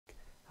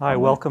Hi,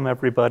 welcome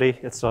everybody.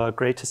 It's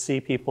great to see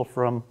people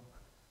from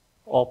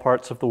all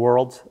parts of the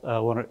world.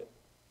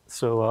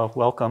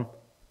 Welcome.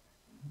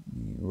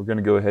 We're going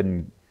to go ahead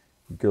and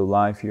go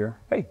live here.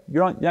 Hey,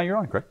 you're on. Yeah, you're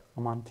on, correct?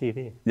 I'm on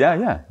TV.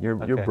 Yeah.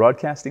 You're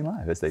broadcasting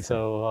live, as they say.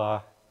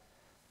 So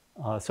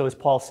as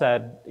Paul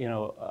said,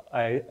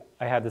 I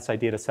had this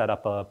idea to set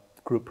up a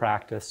group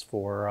practice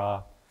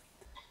for,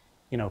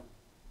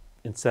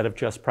 instead of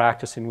just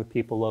practicing with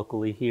people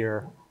locally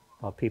here,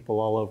 people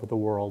all over the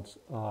world.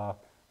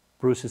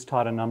 Bruce has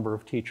taught a number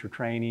of teacher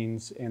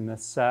trainings in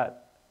this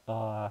set.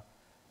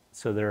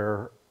 So there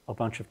are a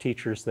bunch of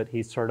teachers that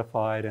he's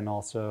certified, and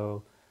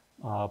also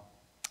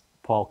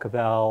Paul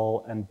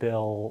Cavell and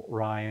Bill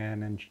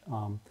Ryan and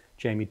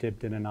Jamie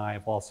Dibden and I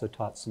have also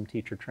taught some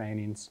teacher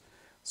trainings.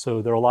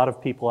 So there are a lot of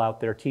people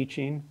out there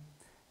teaching,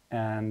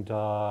 and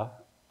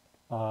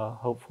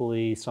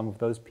hopefully some of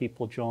those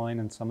people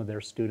join, and some of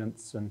their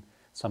students and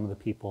some of the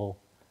people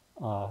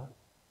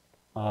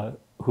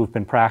who've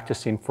been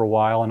practicing for a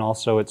while. And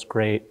also it's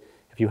great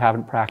if you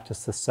haven't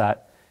practiced the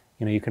set,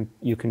 you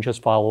can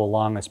just follow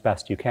along as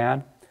best you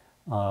can,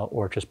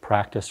 or just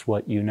practice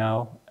what you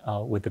know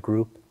with the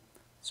group.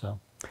 So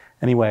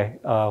anyway,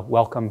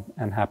 welcome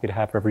and happy to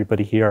have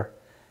everybody here.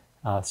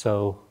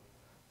 So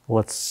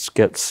let's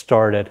get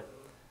started.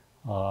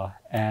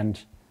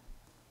 And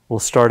we'll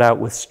start out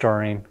with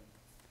stirring.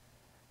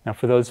 Now,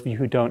 for those of you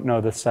who don't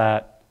know the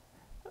set,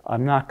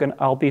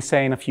 I'll be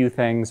saying a few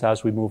things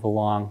as we move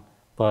along,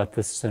 but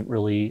this isn't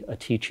really a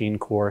teaching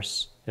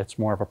course. It's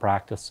more of a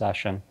practice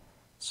session.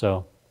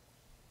 So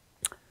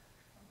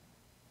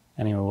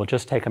anyway, we'll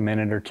just take a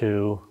minute or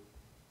two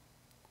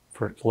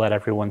to let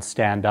everyone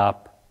stand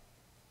up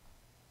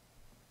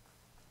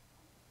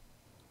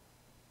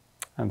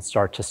and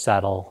start to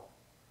settle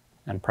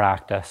and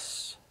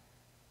practice.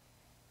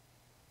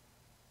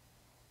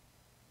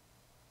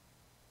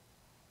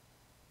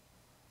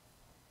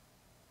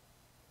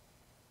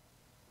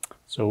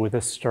 So with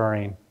this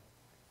stirring,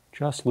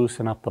 just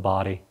loosen up the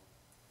body,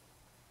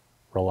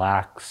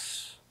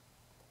 relax,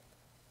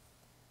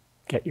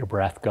 get your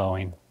breath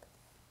going,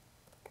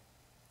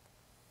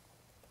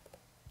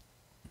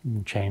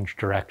 and change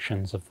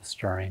directions of the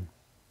stirring.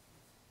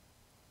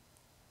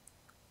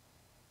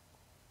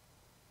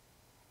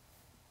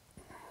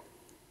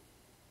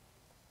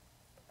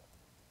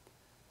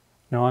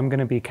 Now I'm going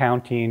to be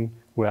counting,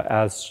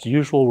 as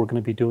usual, we're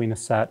going to be doing a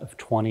set of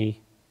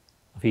 20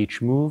 of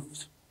each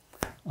moves.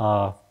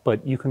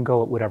 But you can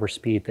go at whatever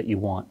speed that you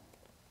want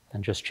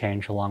and just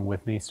change along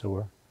with me,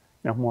 so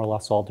we're more or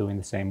less all doing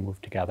the same move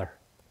together.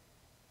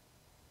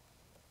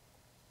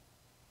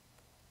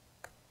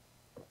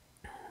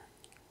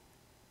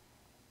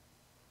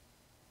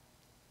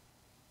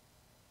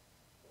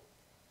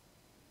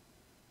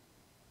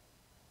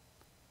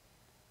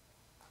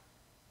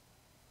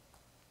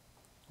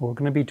 We're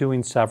going to be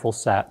doing several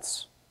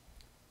sets,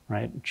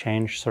 right?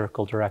 Change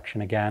circle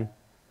direction again.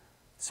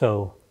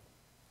 So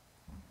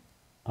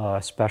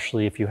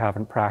especially if you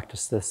haven't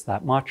practiced this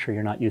that much or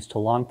you're not used to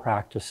long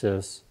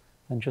practices,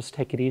 then just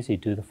take it easy.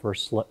 Do the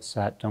first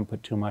set. Don't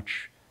put too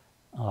much,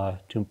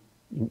 no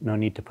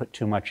need to put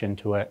too much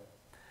into it.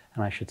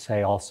 And I should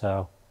say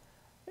also,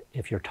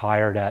 if you're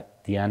tired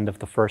at the end of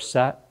the first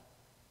set,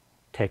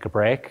 take a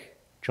break.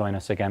 Join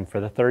us again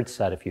for the third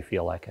set if you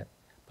feel like it.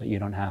 But you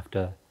don't have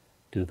to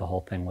do the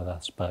whole thing with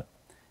us. But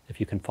if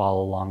you can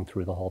follow along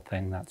through the whole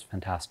thing, that's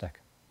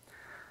fantastic.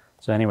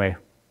 So anyway,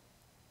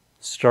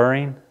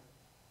 stirring.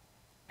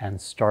 And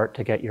start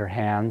to get your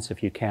hands,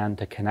 if you can,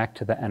 to connect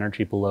to the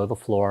energy below the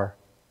floor.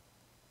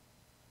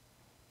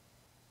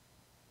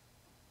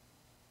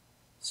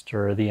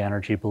 Stir the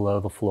energy below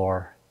the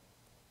floor.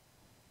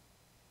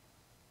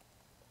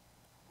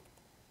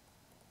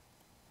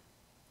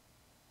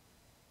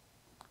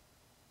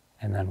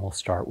 And then we'll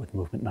start with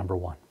movement number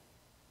 1.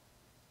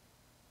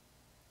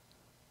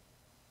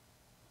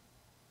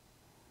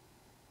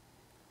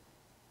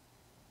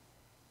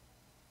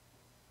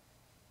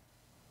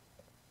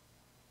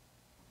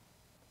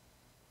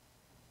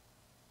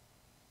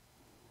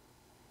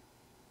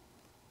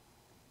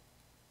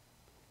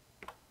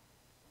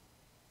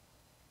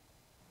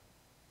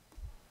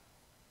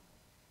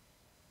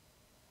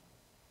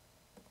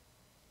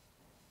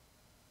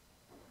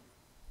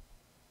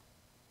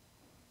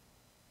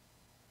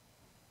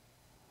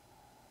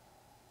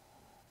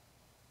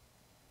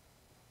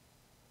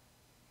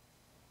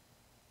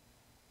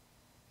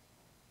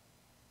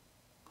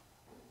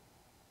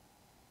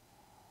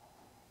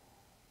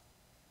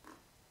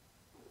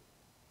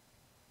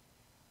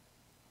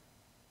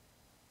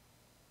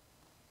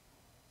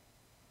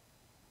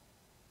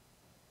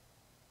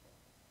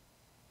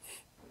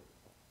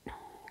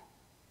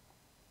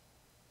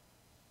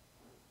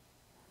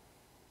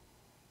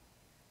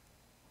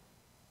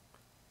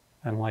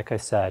 And like I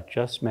said,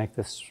 just make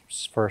this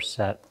first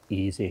set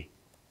easy.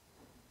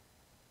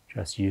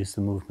 Just use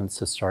the movements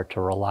to start to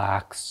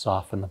relax,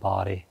 soften the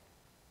body,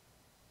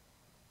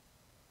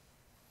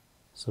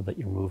 so that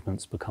your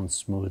movements become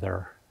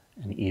smoother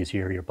and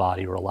easier. Your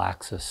body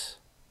relaxes.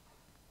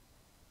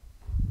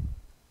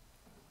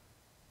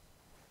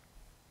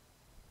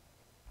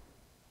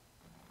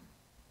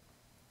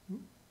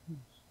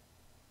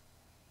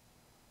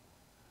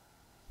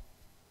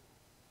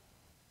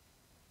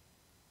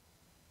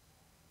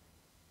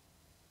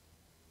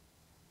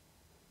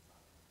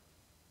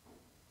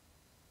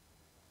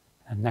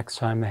 And next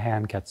time the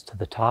hand gets to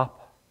the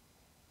top,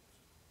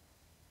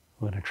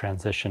 we're going to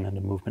transition into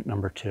movement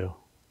number 2.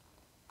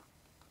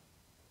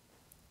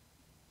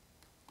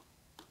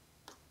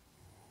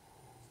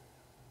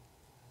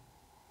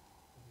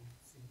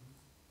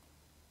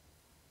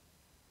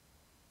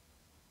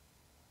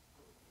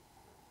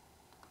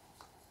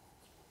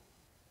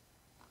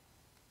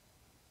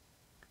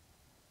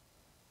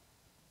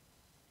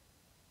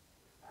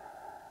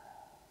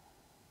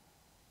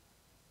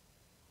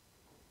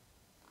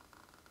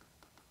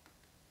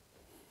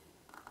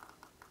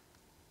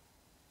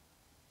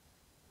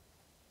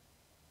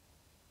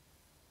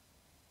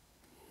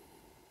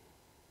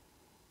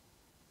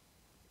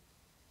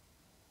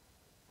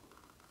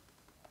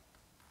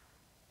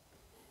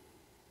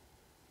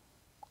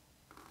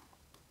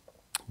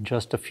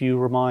 Just a few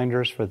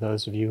reminders for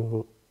those of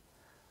you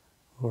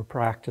who are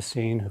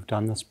practicing, who've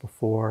done this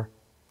before.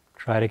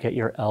 Try to get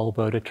your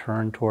elbow to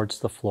turn towards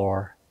the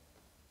floor.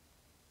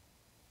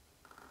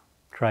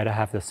 Try to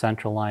have the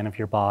central line of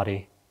your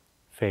body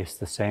face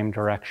the same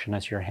direction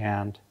as your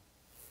hand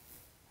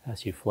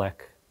as you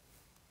flick.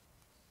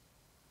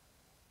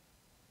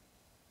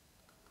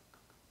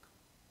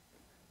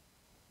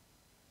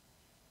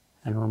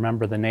 And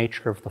remember the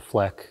nature of the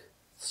flick: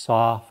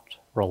 soft,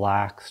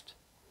 relaxed.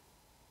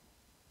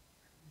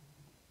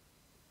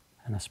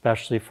 And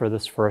especially for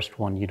this first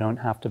one, you don't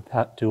have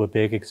to do a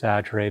big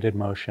exaggerated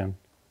motion,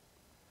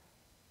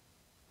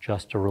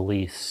 just a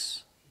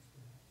release.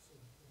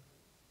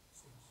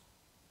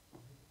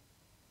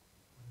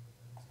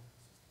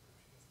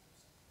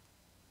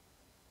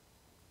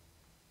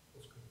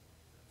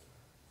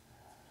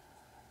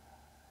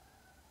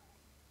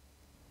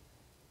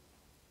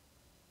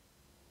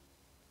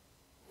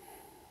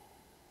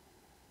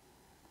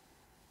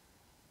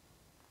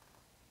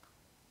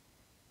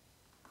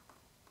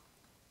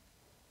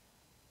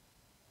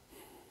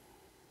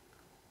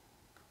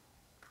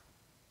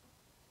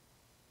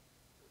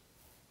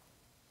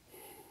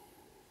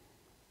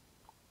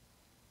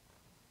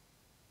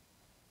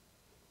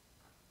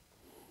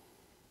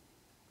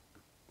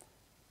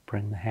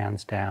 Bring the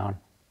hands down,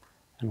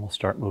 and we'll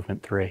start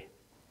movement 3.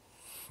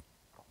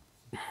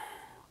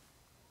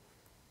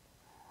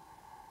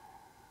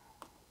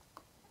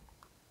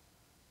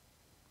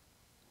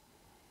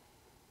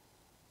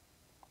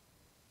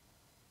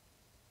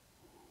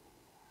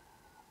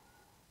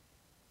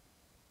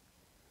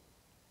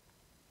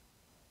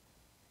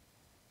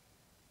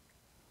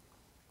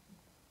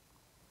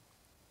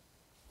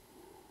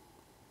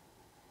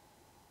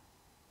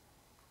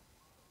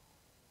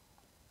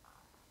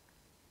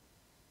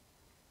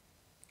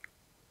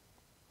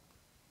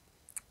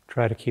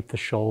 Try to keep the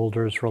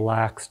shoulders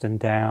relaxed and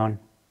down.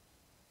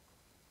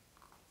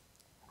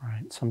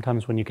 Right.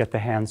 Sometimes when you get the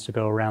hands to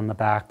go around the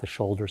back, the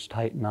shoulders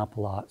tighten up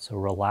a lot. So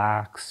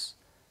relax.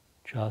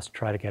 Just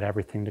try to get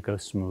everything to go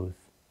smooth.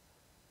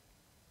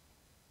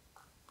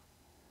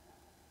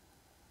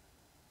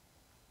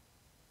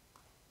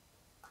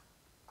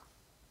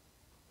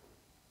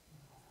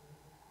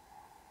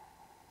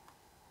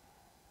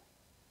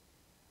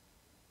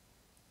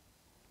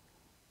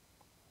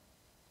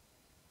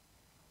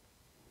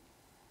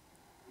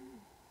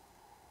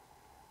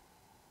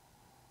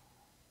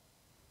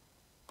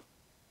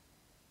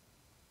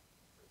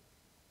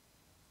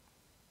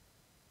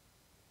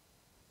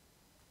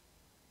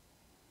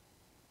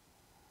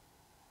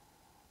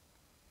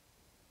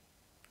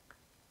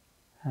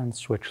 And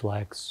switch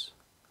legs.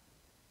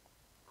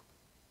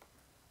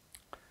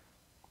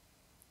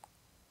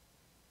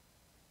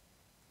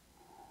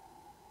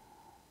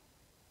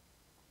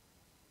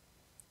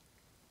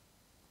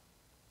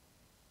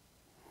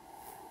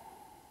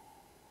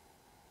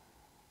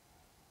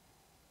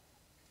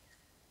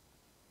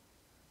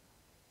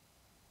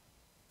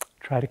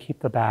 Try to keep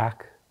the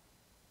back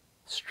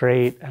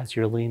straight as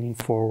you're leaning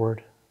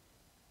forward.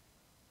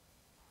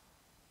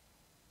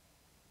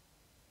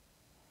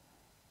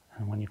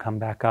 And when you come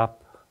back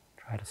up,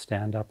 try to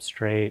stand up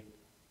straight,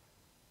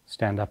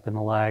 stand up in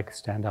the leg,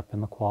 stand up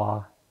in the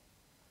quad.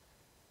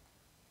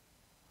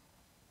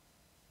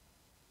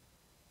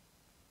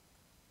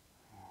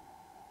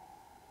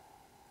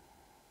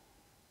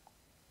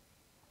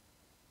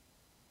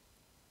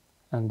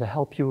 And to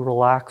help you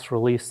relax,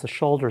 release the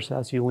shoulders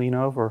as you lean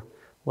over,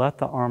 let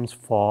the arms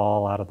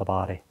fall out of the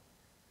body.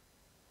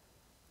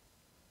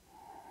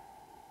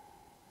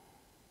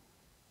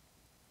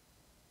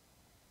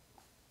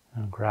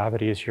 And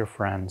gravity is your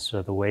friend,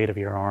 so the weight of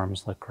your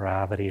arms, let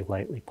gravity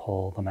lightly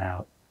pull them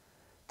out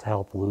to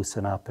help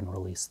loosen up and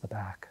release the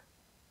back.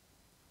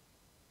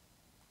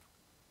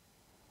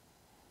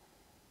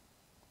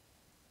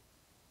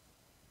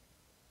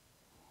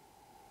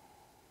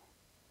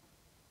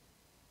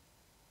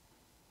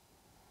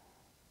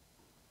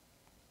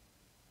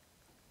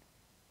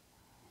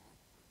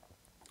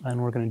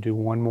 And we're going to do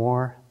one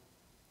more,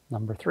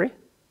 number 3.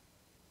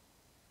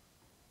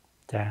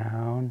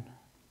 Down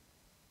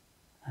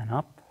and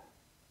up,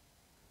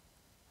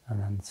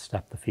 and then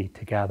step the feet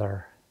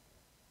together.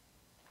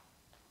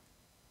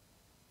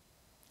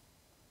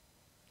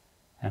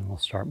 And we'll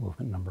start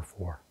movement number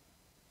 4.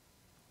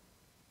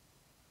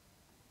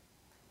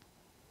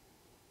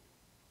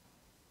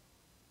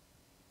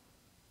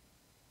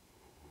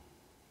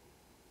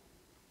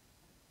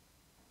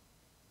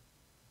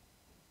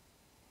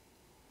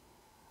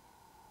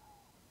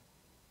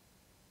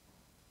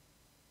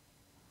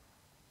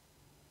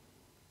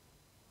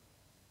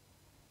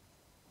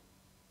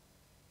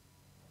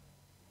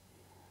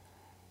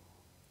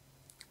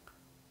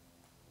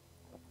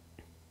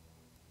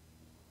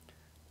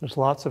 There's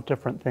lots of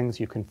different things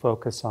you can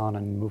focus on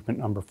in movement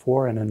number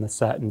 4 and in the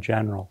set in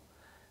general.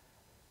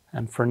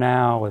 And for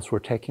now, as we're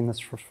taking this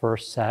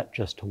first set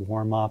just to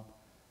warm up,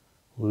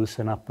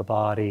 loosen up the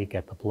body,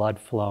 get the blood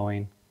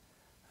flowing,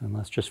 and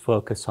let's just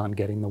focus on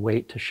getting the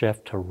weight to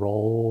shift, to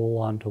roll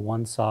onto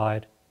one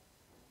side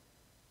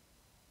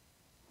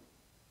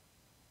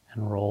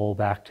and roll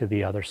back to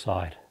the other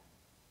side.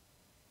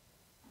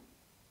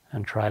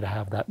 And try to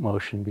have that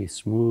motion be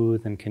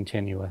smooth and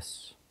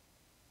continuous.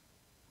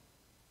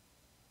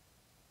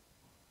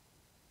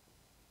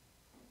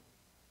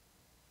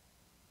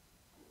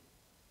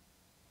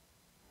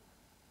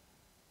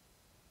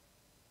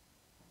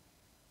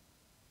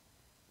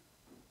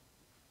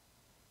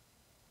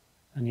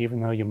 And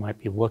even though you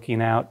might be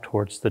looking out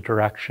towards the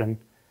direction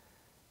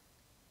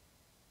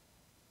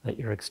that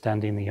you're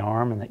extending the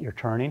arm and that you're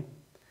turning,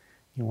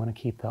 you want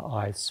to keep the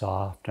eyes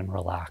soft and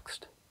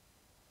relaxed.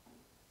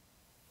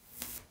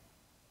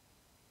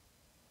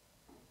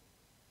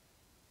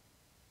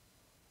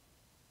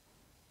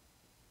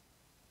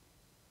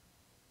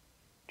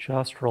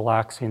 Just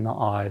relaxing the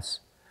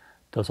eyes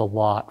does a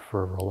lot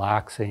for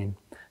relaxing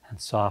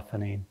and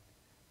softening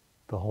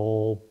the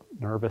whole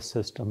nervous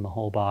system, the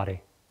whole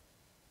body.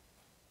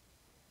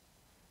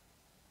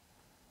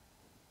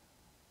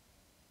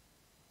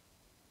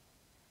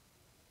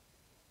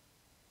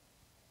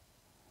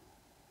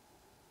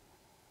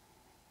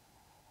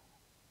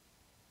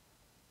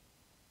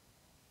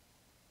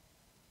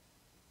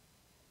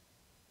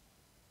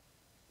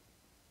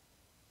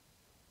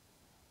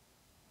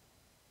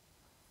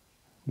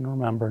 And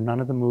remember,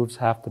 none of the moves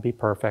have to be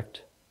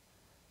perfect,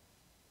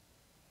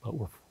 but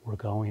we're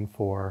going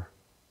for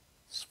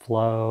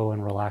flow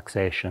and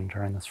relaxation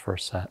during this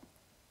first set.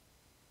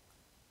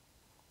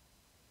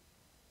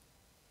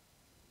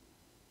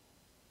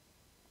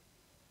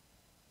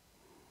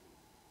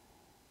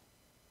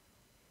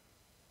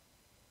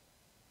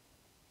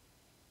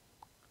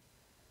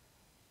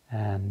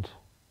 And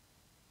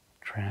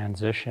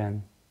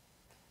transition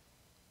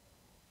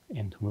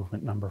into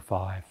movement number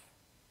 5.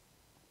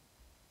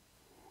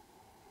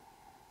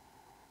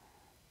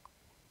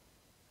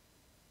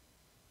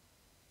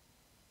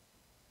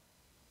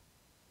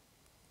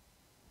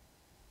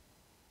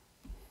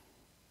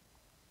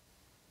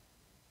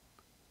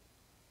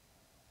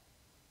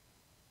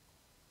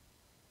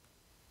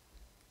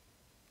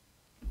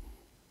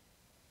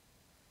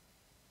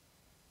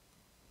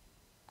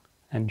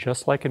 And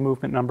just like in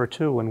movement number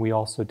 2, when we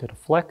also did a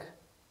flick,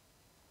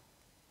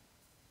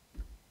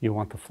 you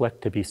want the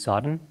flick to be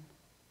sudden,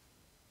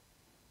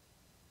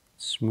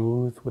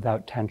 smooth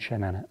without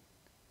tension in it.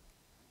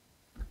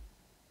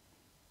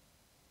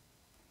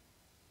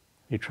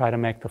 You try to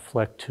make the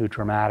flick too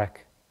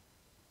dramatic,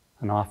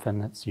 and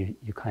often it's you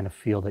kind of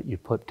feel that you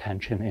put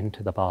tension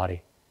into the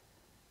body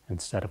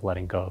instead of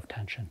letting go of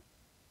tension.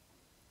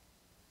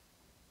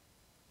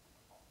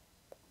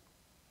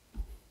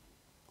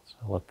 So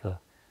let the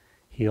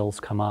heels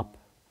come up.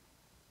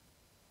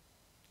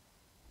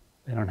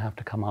 They don't have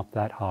to come up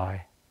that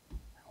high.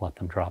 Let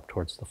them drop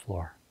towards the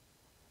floor.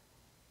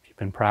 If you've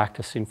been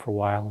practicing for a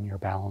while and your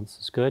balance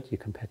is good, you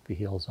can pick the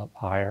heels up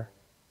higher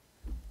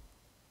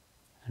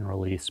and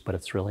release, but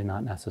it's really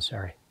not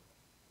necessary.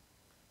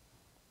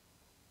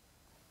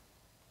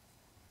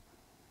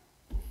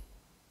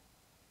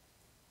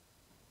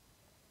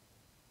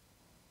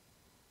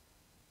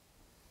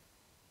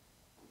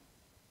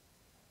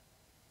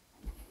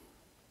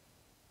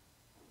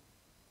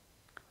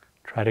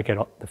 Try to get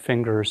the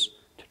fingers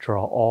to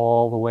draw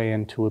all the way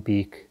into a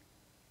beak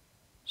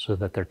so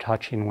that they're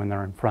touching when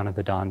they're in front of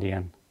the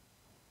dantian,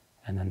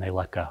 and then they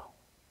let go.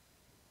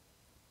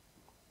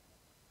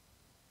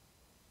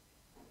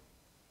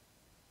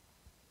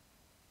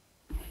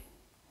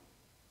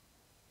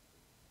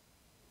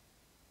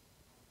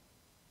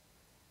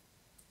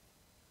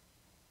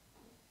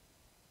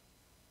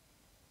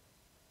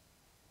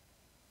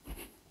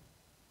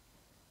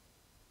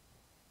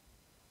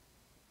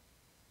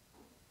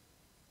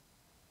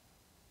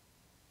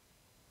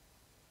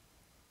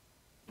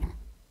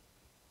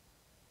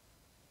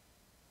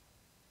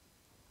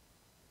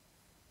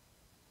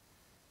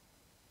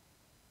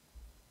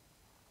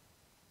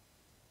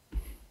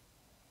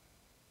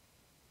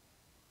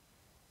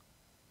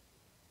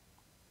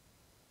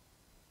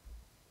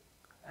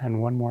 And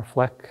one more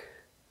flick.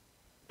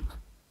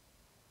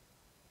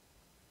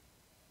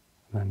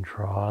 Then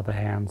draw the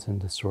hands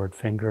into sword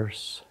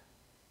fingers.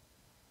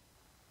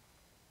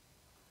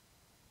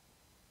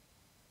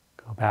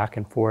 Go back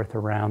and forth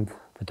around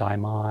the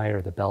daimai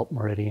or the belt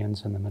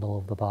meridians in the middle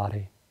of the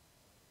body.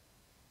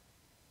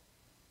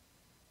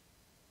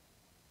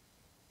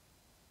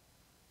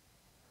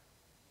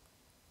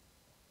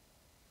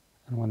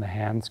 And when the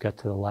hands get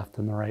to the left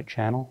and the right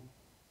channel,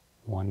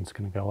 one's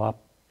going to go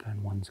up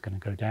and one's going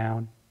to go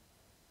down.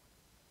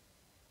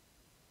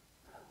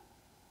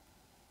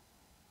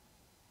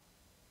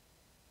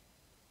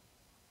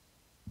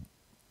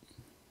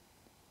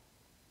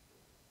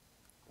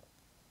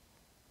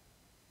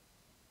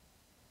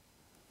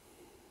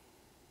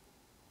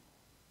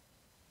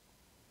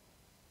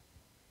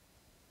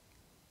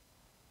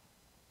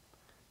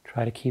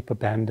 Try to keep a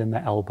bend in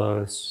the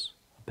elbows,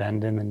 a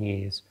bend in the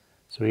knees.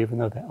 So even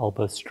though the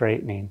elbow's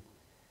straightening,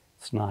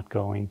 it's not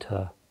going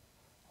to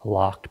a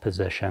locked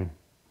position.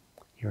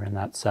 You're in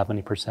that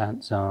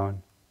 70%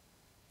 zone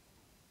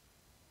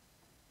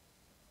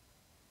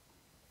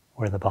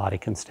where the body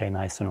can stay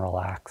nice and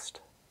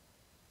relaxed.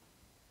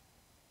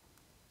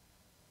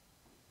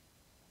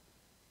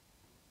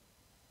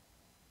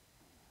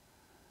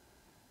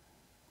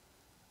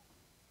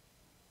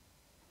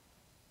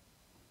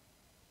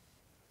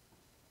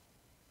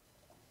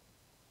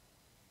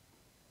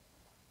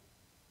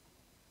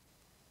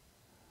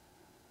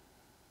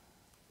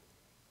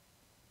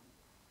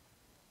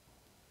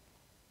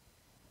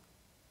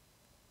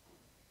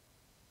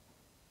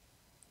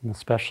 And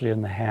especially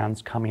in the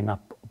hands coming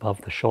up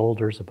above the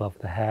shoulders, above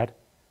the head.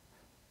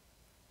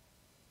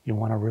 You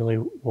want to really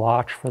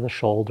watch for the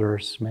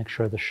shoulders, make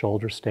sure the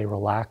shoulders stay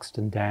relaxed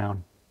and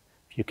down.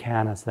 If you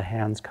can, as the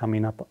hands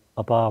coming up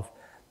above,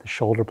 the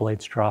shoulder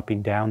blades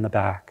dropping down the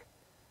back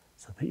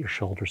so that your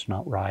shoulder's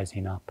not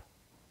rising up.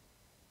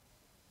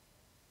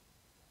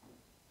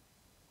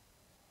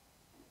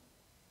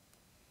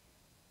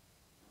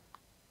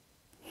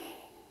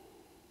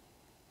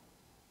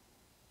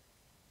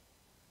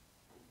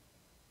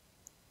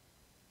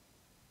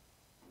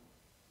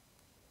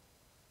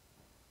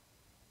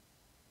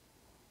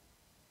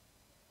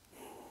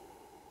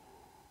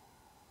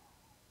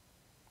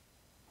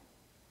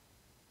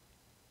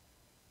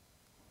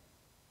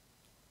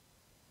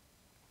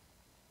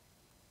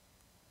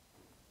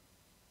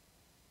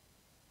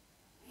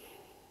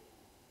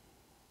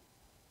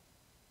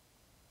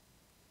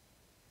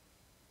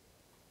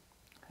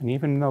 And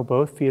even though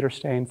both feet are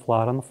staying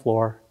flat on the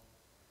floor,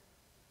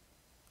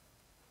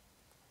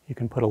 you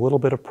can put a little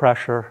bit of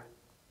pressure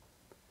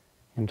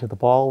into the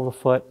ball of the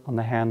foot on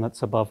the hand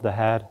that's above the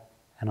head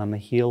and on the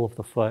heel of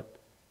the foot,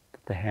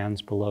 the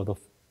hands below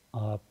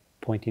the,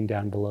 pointing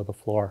down below the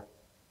floor.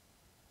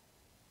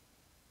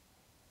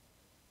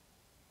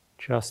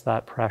 Just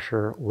that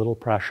pressure, little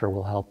pressure,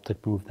 will help to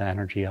move the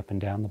energy up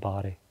and down the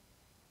body.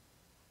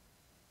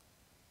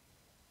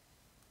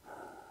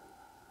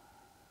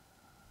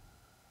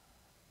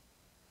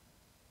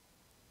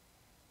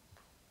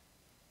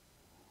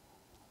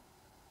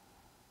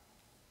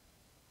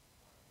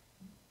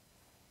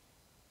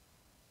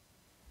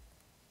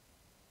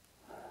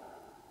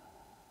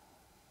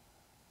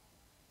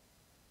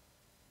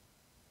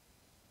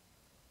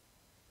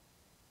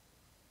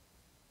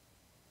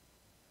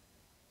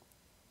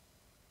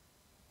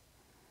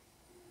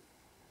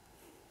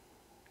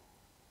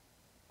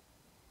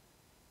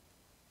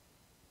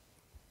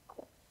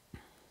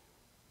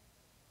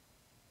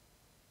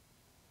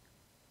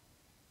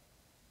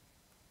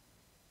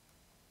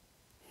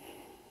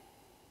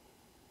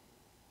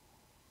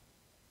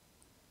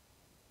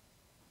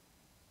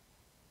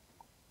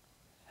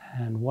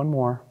 And one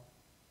more.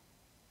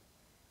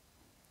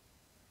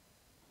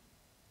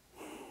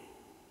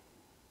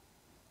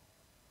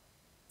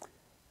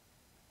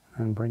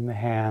 And bring the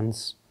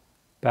hands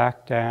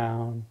back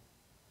down,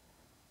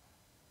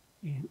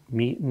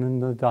 meeting in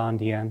the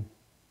dantian,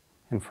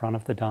 in front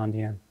of the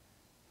dantian.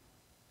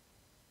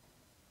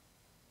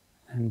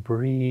 And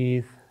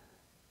breathe,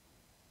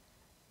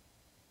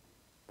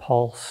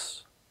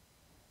 pulse.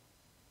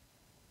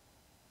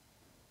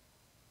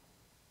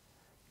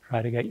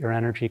 Try to get your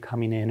energy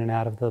coming in and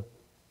out of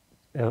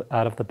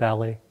the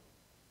belly.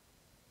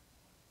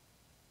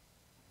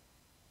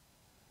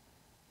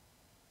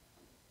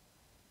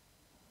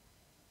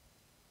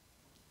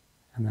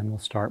 And then we'll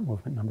start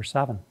movement number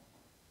 7.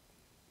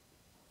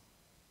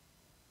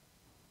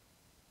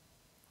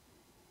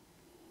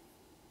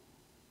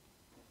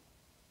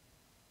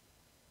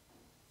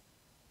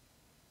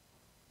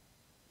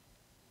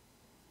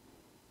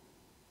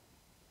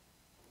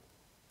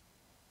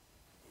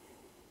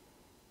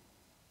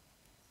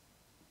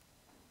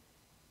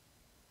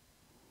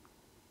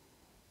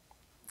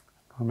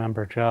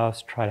 Remember,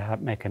 just try to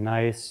make a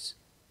nice,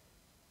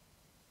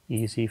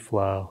 easy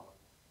flow.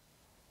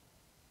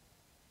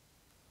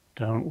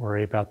 Don't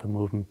worry about the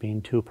movement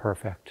being too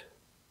perfect.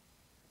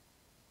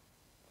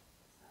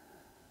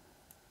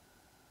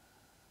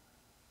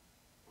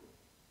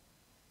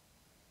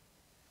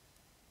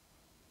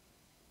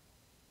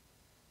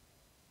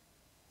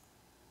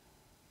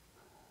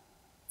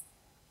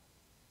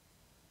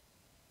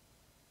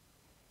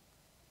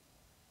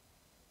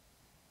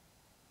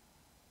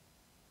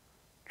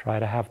 Try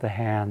to have the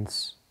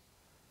hands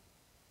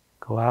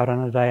go out on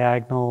a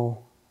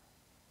diagonal,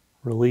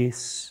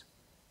 release,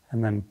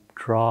 and then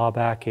draw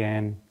back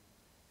in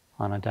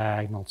on a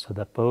diagonal so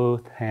that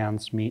both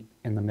hands meet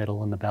in the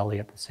middle in the belly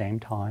at the same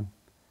time,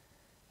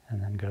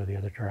 and then go the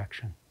other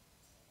direction.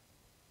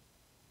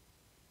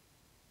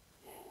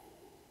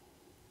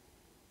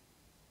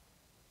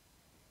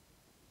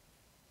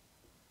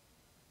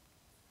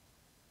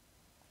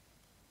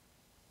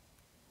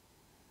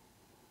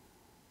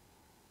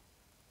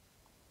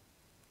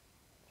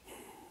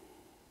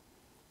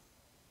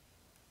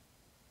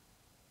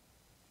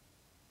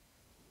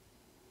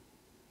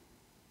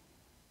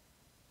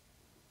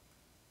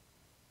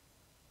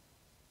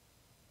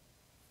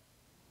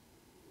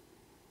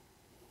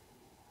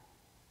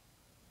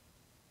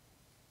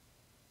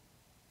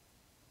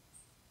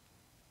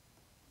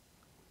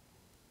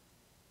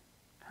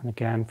 And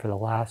again, for the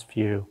last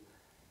few,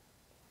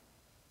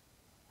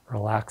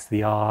 relax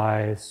the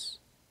eyes,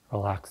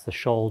 relax the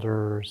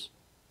shoulders,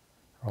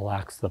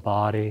 relax the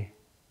body.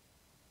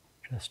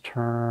 Just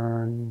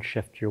turn,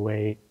 shift your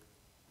weight,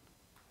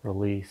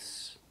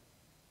 release,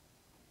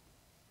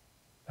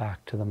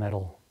 back to the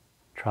middle.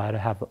 Try to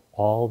have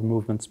all the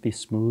movements be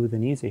smooth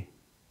and easy.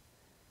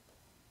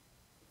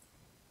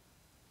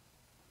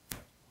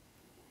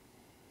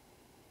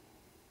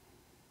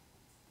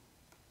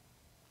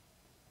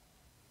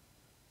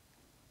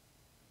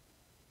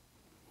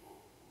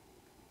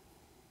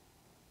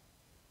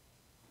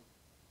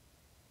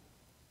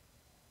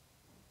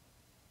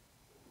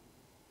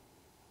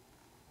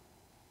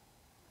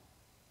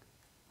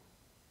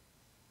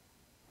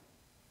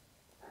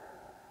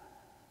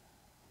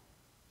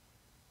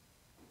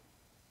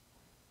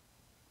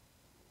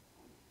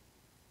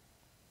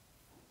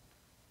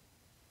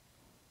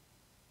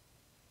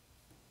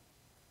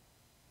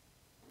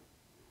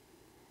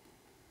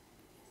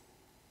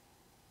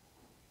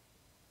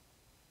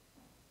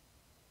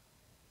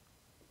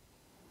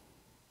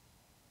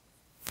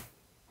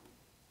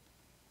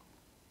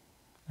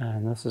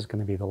 And this is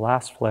going to be the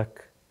last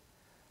flick.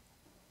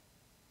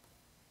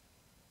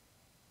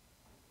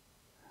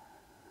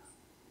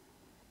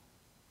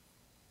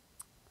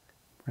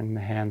 Bring the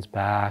hands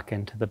back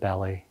into the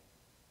belly.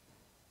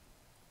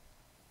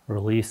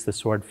 Release the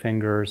sword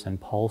fingers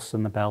and pulse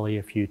in the belly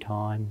a few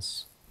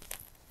times.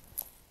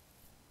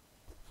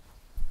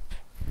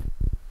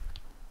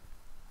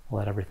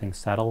 Let everything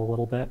settle a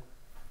little bit.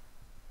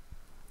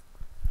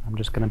 I'm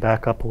just going to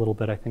back up a little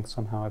bit. I think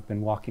somehow I've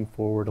been walking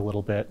forward a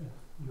little bit.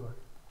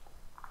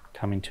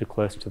 Coming too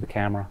close to the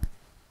camera.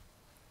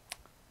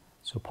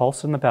 So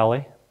pulse in the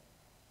belly,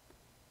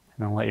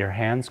 and then let your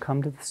hands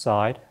come to the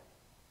side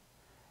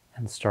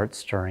and start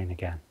stirring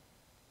again.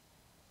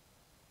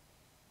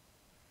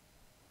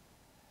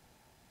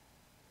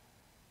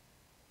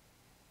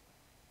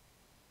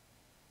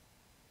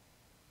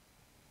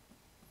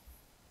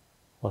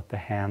 Let the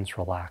hands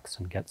relax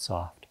and get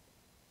soft.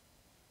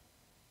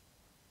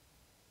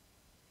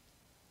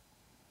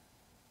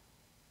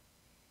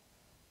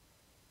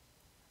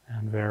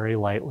 And very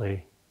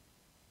lightly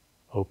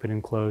open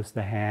and close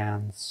the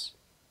hands.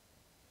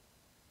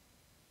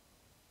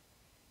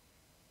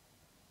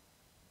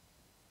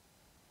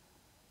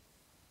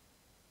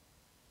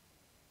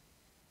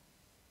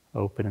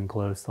 Open and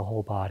close the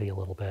whole body a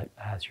little bit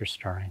as you're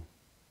stirring.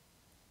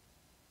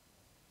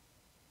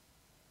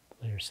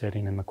 So you're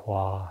sitting in the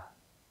kwa,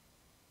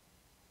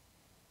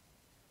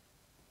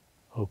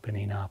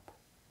 opening up.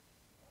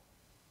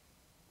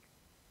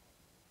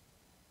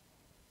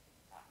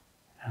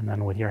 And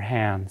then with your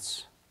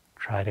hands,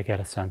 try to get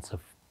a sense of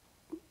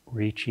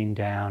reaching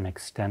down,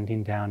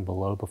 extending down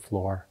below the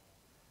floor.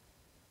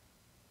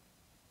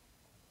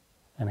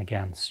 And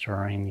again,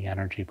 stirring the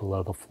energy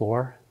below the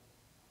floor.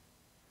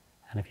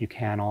 And if you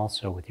can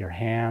also, with your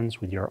hands,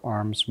 with your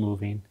arms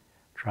moving,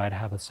 try to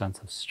have a sense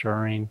of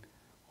stirring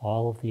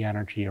all of the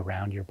energy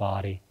around your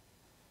body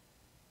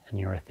and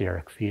your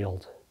etheric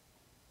field.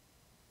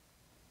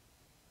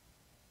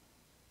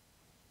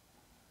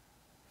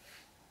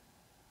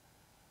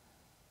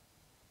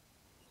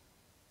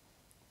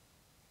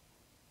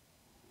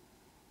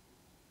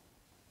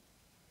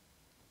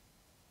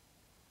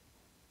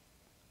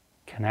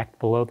 Connect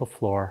below the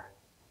floor.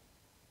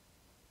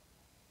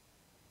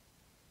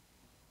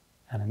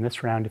 And in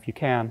this round, if you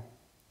can,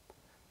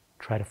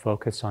 try to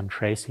focus on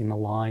tracing the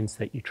lines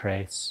that you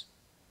trace,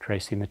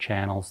 tracing the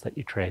channels that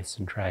you trace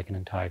in Dragon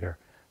and Tiger.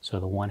 So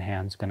the one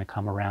hand's going to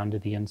come around to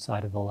the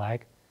inside of the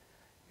leg.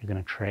 You're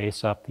going to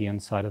trace up the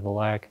inside of the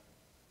leg,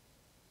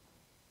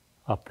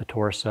 up the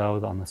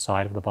torso, on the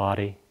side of the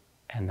body,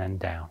 and then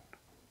down.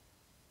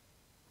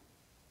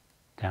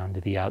 Down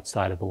to the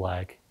outside of the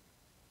leg.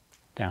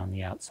 Down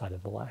the outside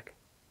of the leg.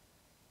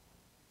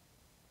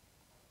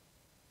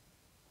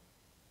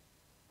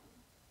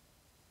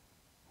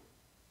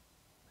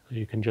 So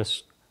you can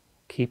just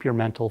keep your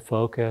mental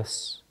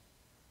focus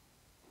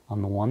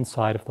on the one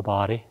side of the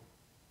body,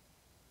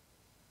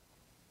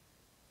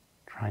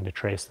 trying to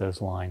trace those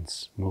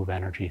lines, move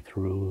energy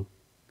through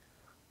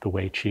the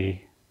Wei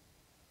Qi,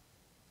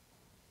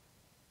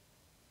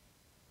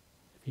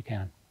 if you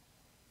can.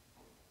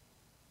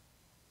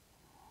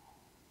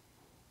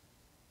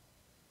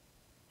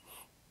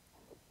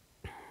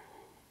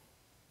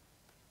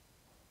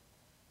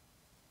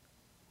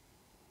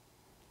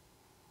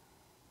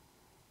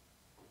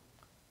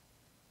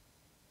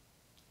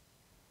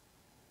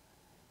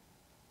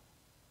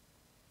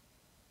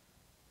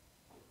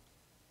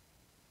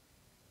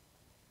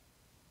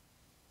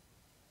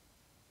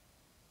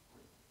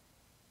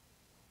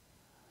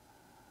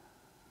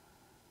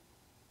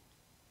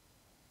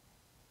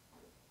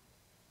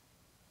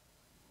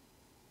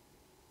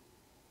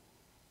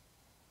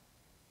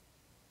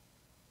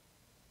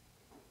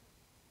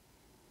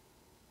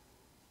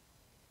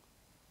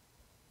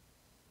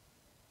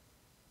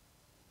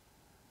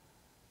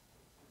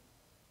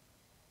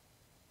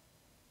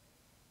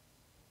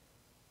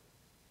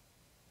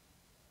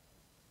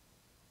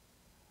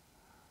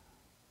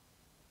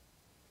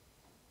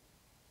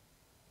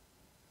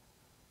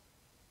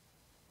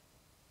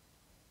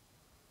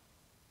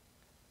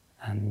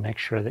 And make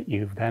sure that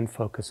you then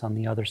focus on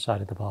the other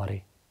side of the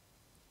body.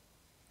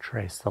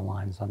 Trace the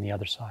lines on the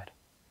other side.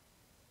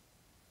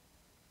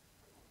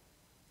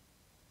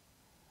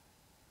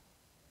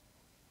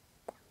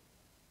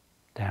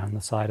 Down the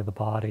side of the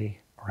body,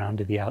 around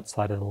to the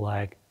outside of the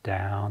leg,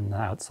 down the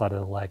outside of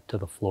the leg to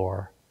the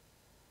floor,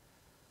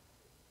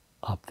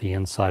 up the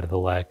inside of the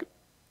leg,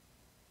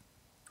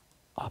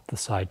 up the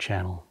side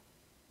channel,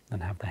 then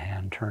have the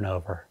hand turn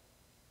over.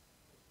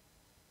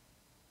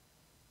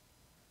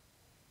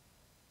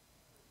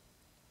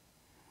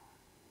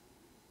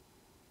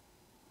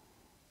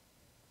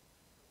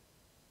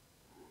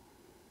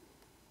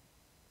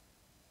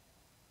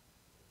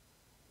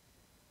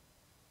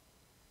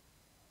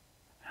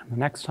 And the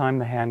next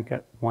time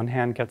one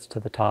hand gets to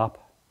the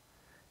top,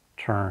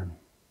 turn.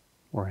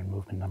 We're in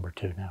movement number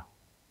 2 now.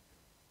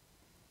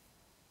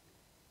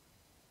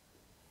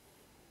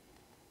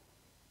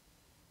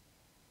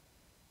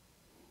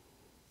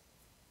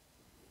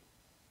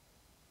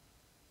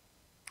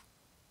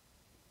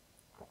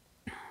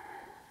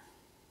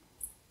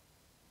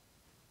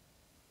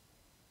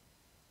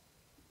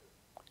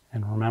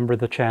 And remember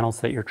the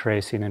channels that you're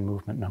tracing in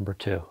movement number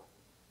 2.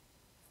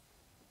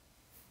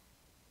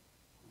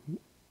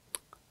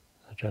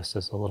 So just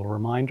as a little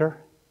reminder,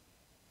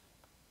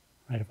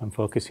 right, if I'm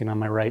focusing on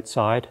my right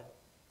side,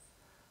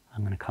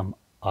 I'm going to come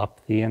up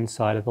the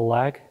inside of the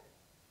leg,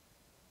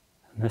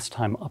 and this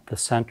time up the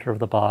center of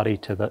the body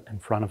to in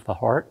front of the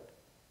heart.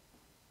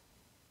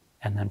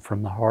 And then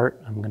from the heart,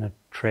 I'm going to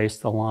trace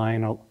the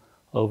line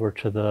over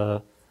to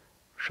the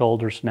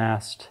shoulder's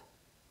nest,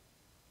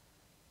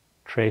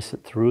 trace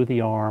it through the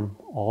arm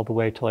all the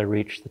way till I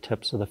reach the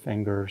tips of the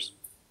fingers,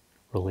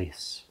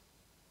 release.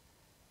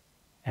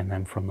 And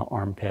then from the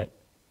armpit,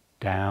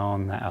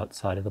 down the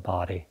outside of the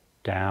body,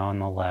 down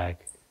the leg,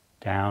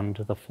 down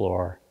to the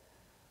floor,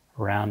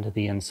 around to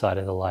the inside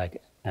of the leg,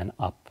 and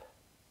up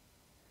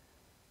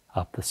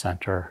the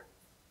center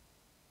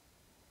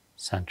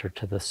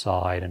to the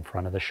side in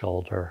front of the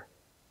shoulder,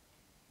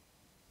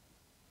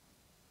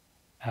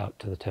 out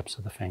to the tips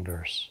of the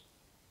fingers.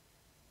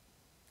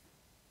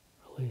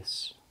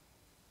 Release.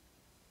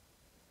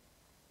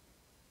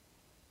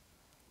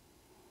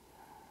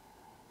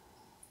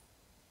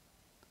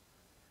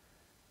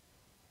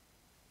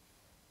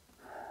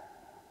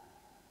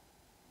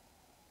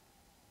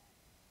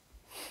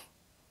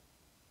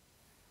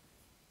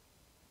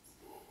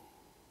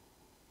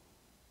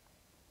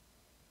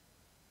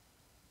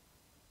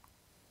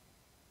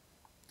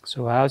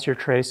 So as you're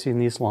tracing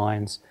these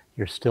lines,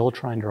 you're still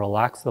trying to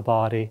relax the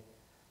body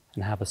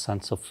and have a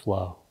sense of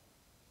flow.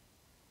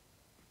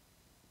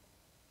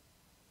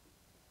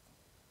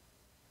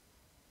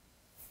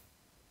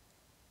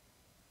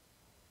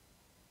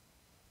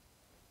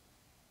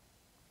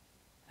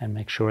 And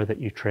make sure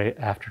that you,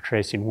 after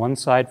tracing one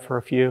side for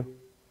a few,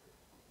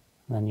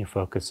 then you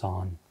focus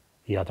on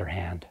the other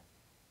hand.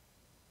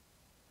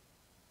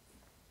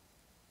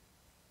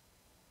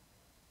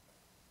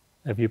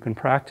 If you've been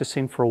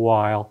practicing for a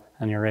while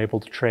and you're able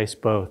to trace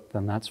both,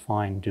 then that's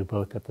fine. Do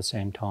both at the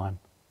same time.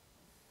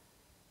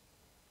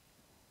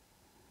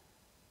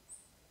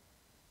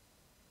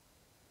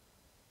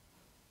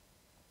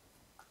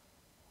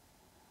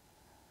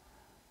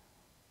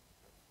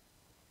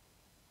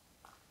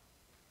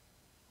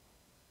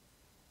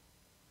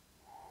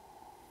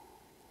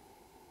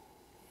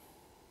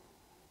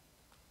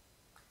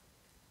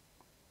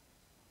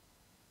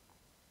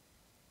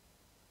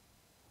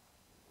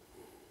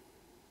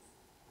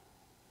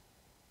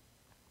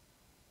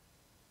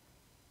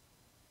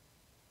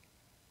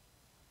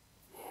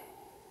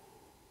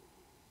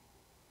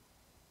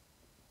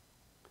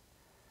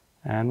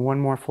 And one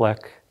more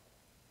flick.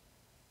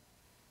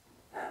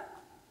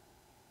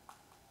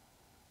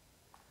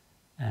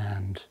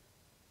 And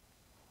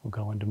we'll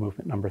go into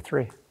movement number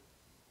 3.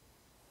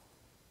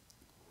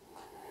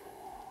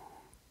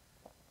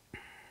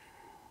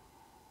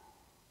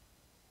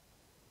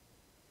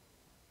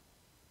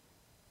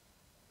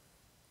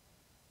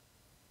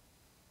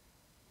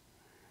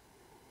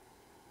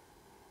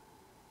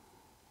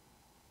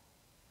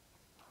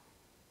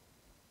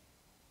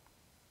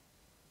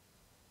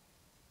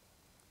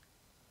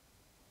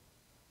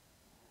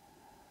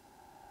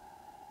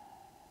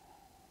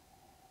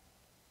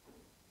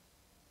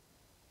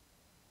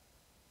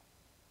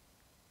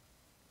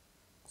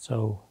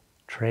 So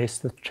trace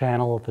the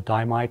channel, the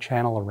Daimai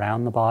channel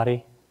around the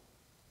body,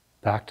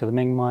 back to the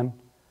Mingmen,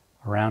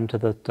 around to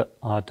the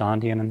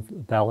Dandian and the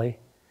belly,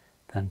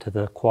 then to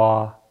the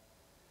Kwa,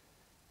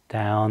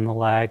 down the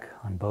leg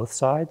on both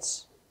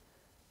sides,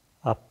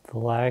 up the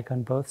leg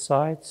on both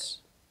sides,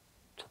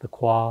 to the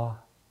Kwa,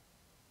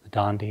 the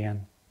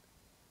Dandian.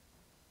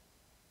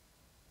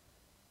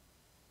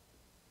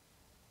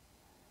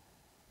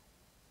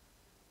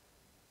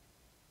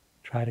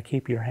 Try to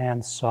keep your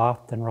hands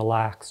soft and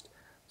relaxed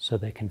so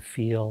they can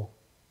feel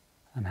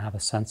and have a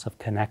sense of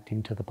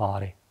connecting to the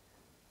body.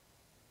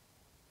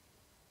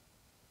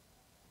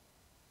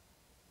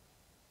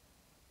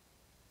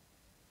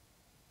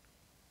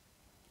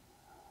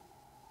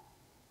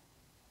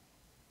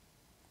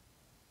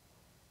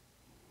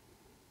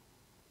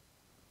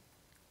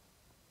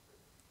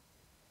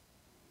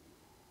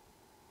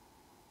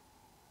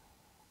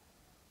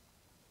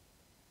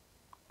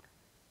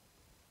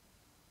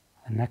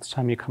 And next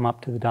time you come up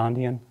to the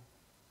dantian,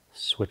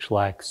 switch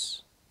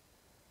legs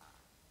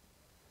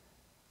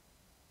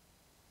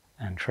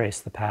and trace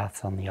the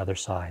paths on the other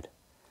side.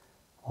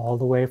 All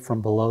the way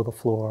from below the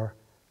floor,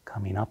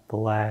 coming up the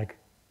leg,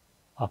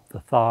 up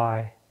the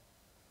thigh,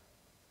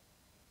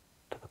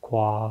 to the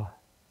qua,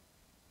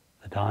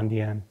 the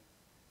dantian,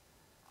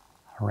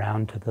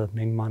 around to the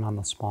mingmen on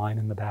the spine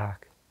and the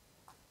back.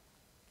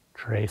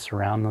 Trace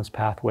around those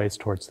pathways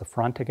towards the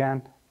front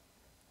again,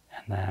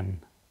 and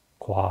then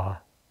qua,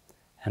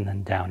 and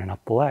then down and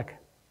up the leg.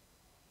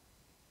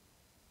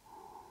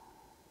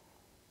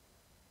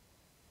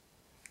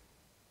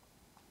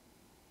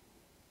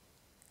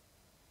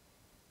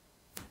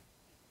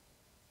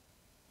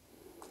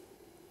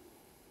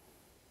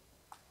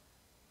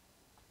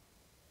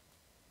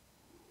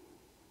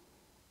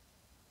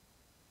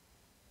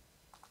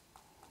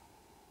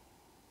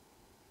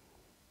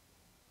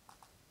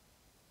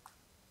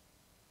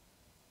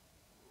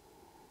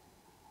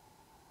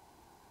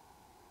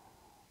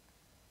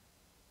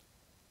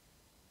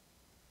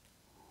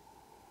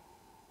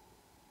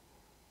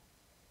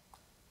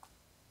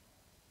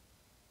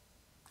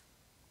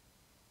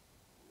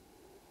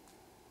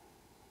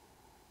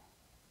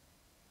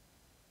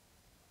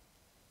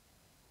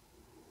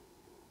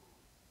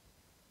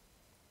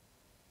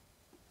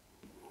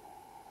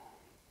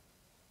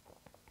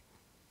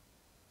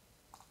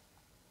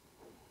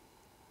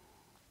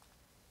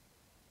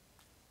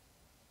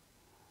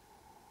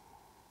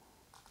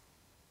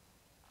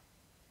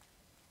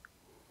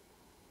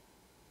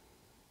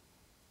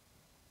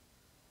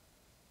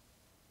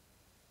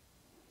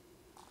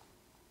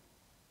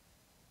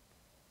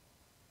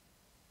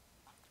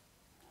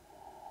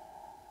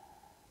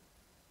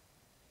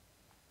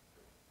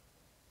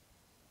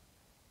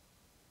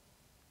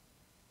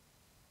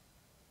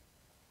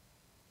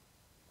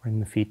 Bring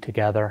the feet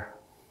together,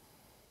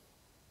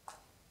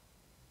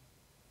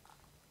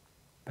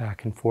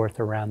 back and forth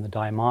around the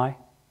daimai,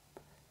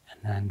 and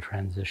then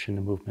transition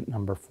to movement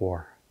number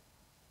 4.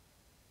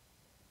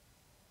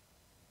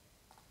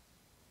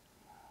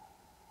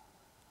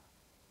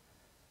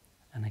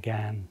 And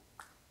again,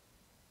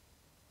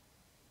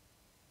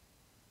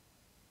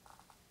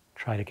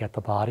 try to get the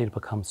body to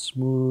become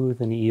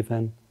smooth and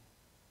even.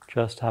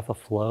 Just have a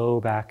flow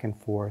back and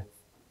forth.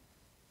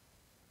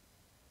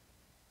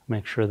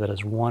 Make sure that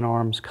as one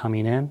arm's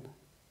coming in,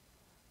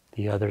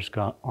 the other's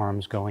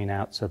arm's going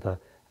out, so the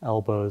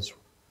elbows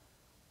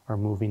are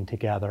moving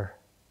together.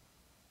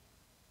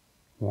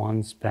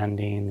 One's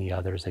bending, the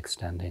other's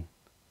extending.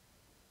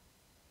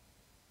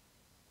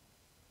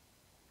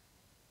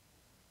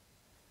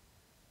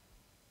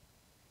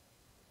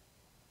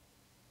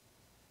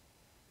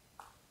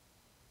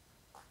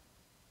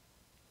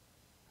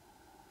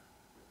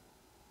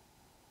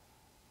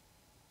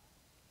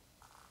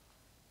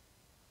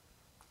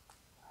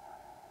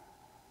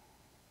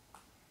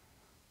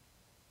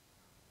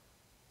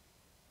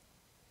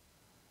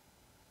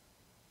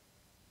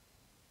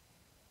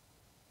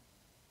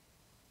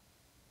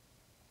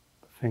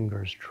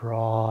 Fingers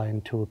draw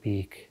into a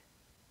beak.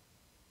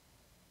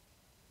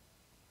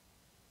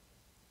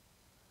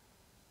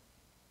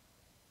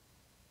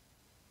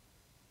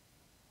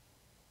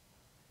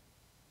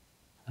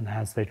 And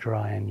as they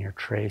draw in, you're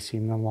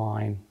tracing the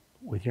line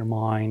with your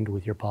mind,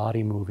 with your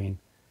body moving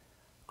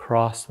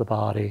across the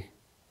body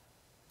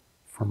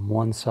from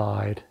one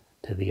side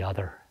to the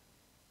other,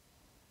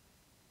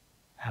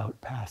 out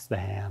past the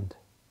hand,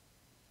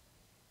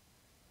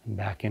 and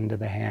back into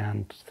the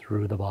hand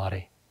through the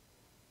body.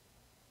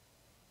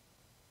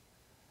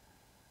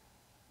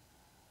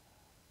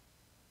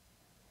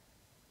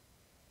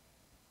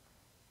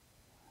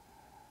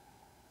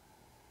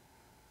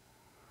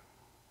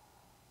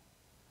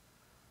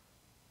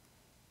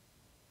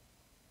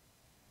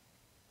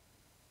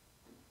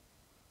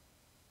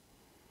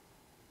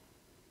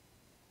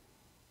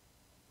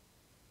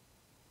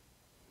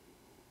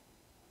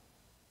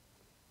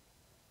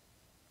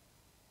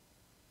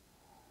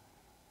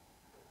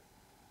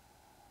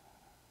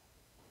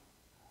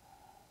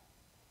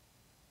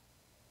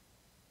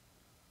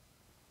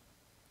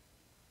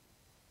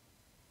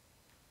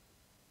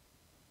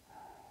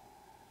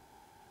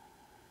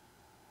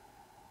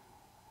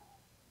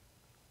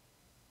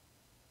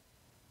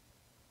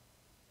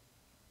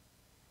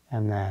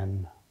 And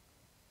then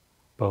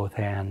both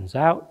hands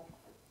out,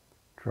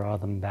 draw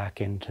them back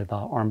into the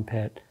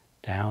armpit,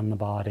 down the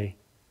body,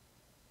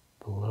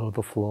 below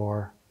the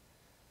floor,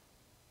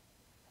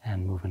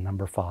 and movement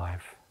number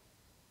 5.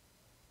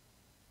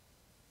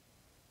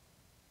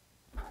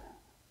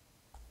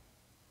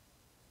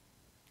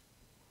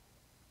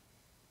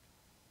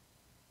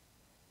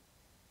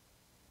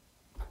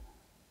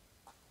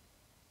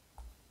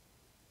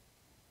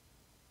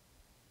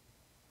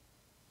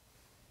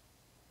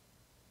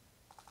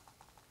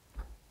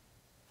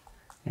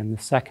 In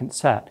the second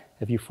set,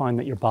 if you find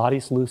that your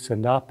body's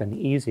loosened up and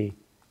easy,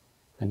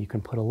 then you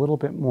can put a little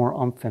bit more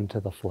oomph into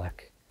the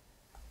flick.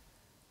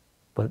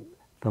 But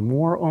the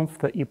more oomph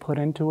that you put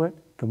into it,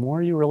 the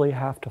more you really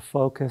have to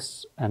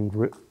focus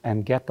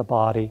and get the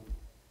body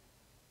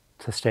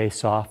to stay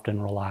soft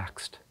and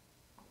relaxed.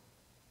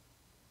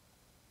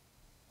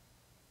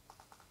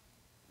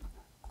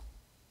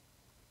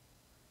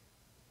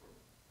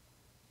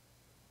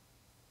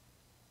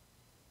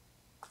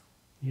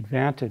 The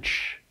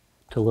advantage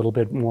to a little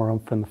bit more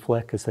oomph in the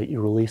flick is that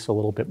you release a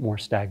little bit more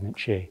stagnant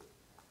chi.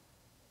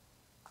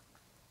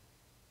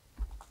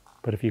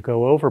 But if you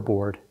go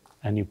overboard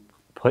and you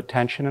put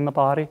tension in the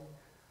body,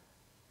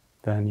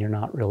 then you're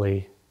not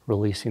really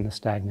releasing the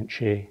stagnant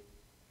chi.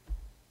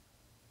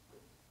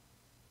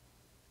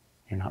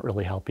 You're not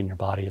really helping your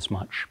body as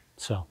much.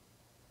 So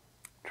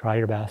try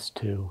your best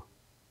to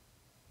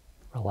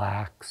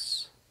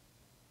relax.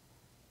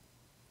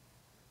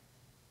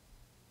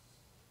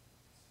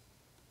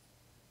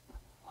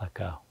 Let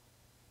go.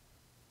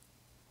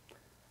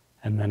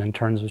 And then in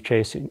terms of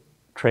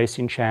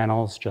tracing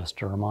channels,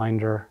 just a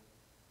reminder,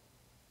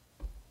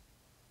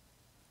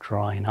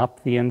 drawing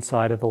up the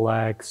inside of the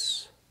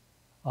legs,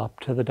 up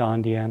to the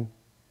dantian,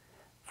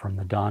 from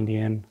the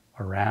dantian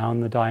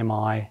around the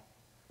daimai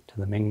to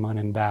the mingmen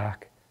and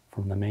back,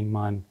 from the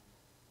mingmen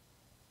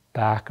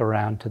back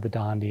around to the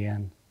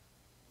dantian,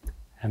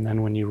 and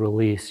then when you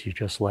release, you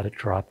just let it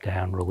drop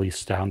down,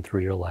 release down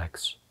through your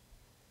legs.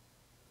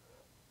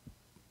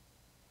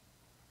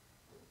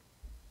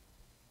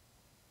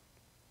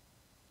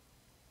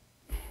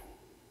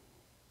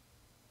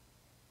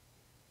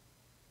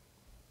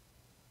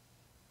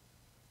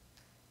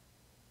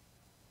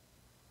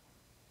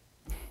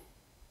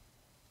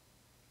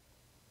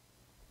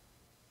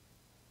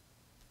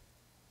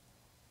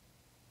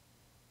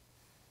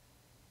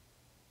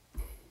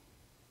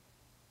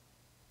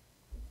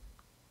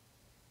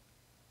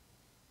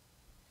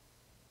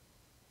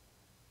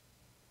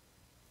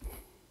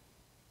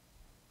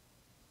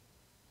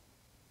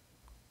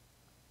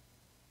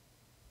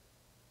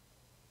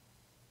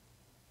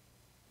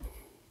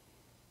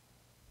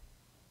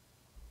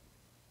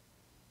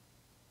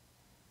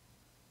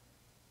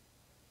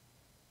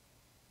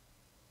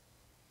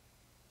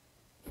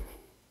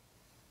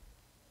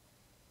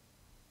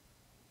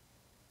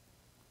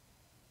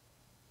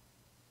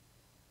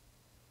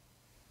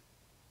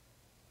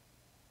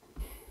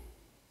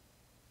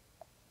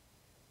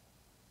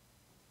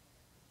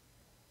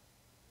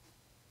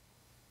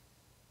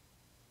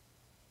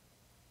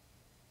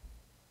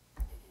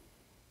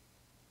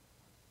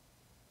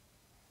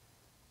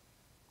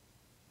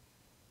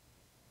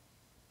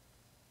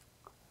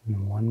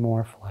 And one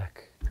more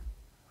flick,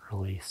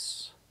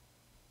 release.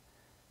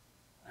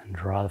 And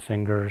draw the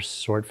fingers,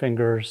 sword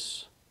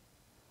fingers.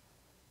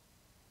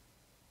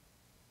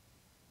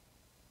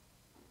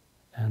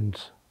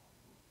 And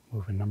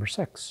move in number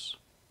 6.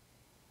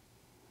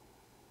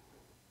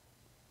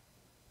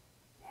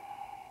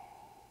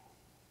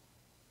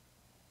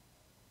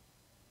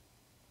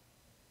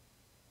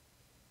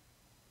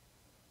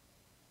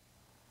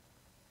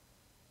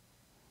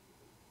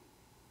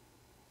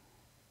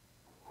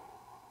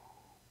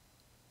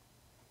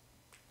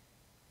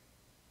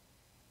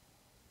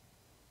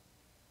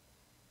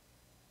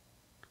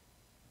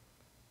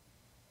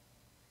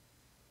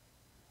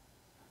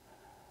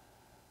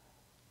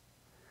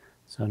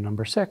 So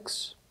number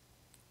 6,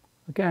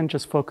 again,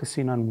 just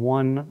focusing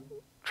on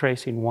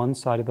tracing one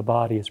side of the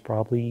body is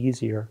probably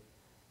easier.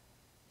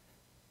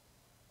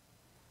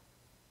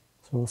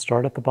 So we'll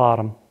start at the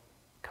bottom,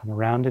 come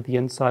around to the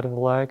inside of the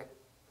leg,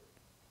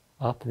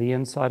 up the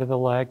inside of the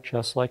leg,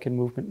 just like in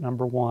movement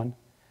number 1,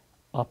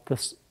 up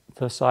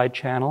the side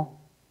channel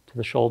to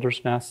the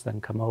shoulder's nest,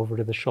 then come over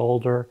to the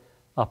shoulder,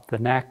 up the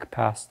neck,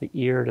 past the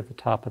ear to the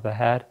top of the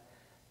head,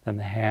 then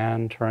the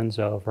hand turns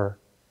over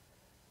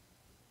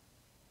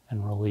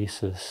and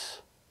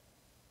releases.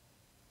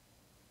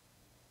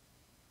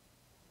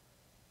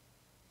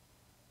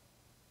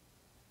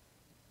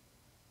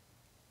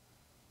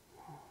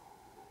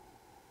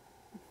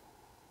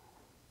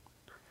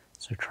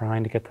 So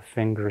trying to get the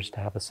fingers to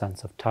have a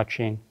sense of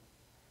touching,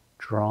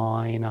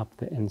 drawing up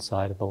the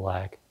inside of the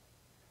leg,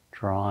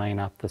 drawing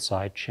up the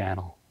side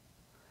channel,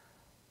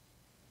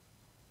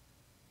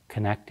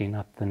 connecting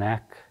up the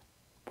neck,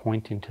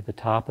 pointing to the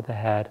top of the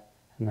head,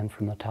 and then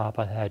from the top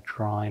of the head,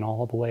 drawing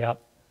all the way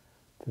up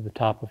to the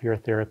top of your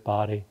etheric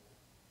body,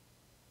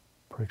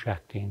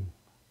 projecting,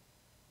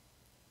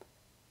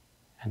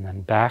 and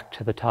then back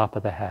to the top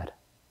of the head,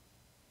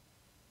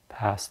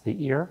 past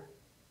the ear,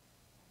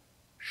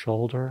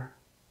 shoulder,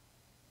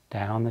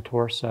 down the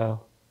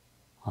torso,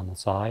 on the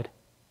side,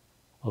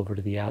 over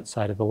to the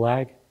outside of the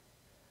leg,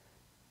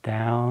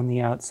 down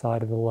the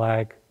outside of the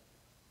leg,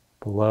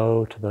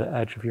 below to the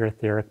edge of your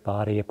etheric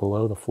body,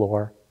 below the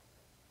floor,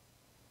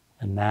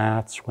 and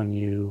that's when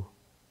you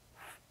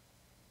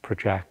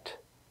project.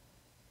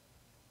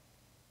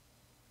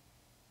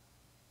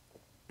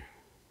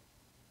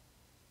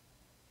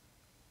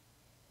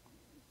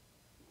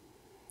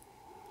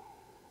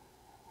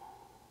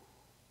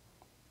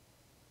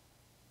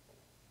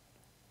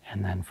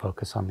 And then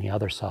focus on the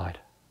other side,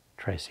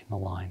 tracing the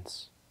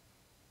lines.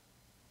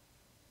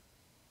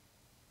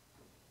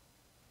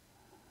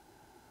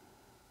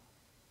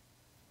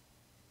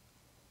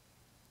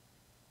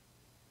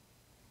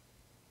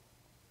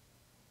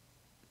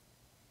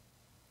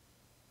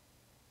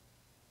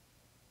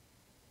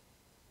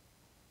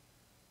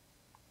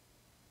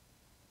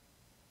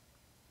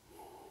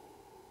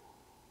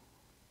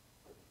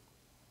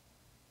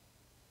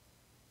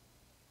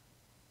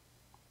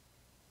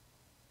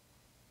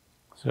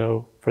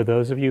 So for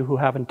those of you who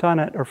haven't done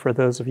it, or for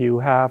those of you who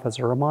have, as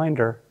a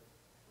reminder,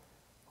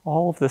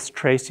 all of this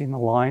tracing the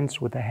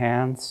lines with the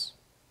hands,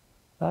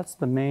 that's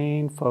the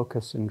main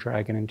focus in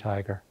Dragon and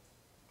Tiger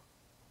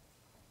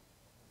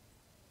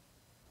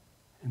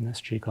in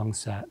this Qigong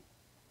set.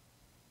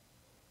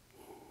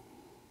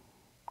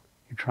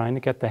 You're trying to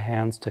get the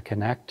hands to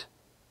connect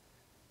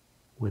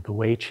with the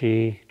Wei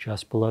Qi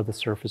just below the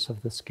surface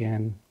of the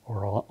skin,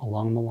 or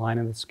along the line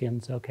of the skin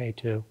is okay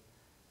too.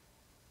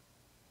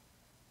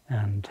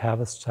 And have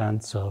a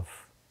sense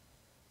of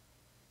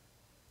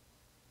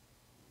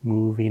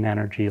moving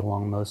energy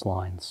along those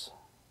lines.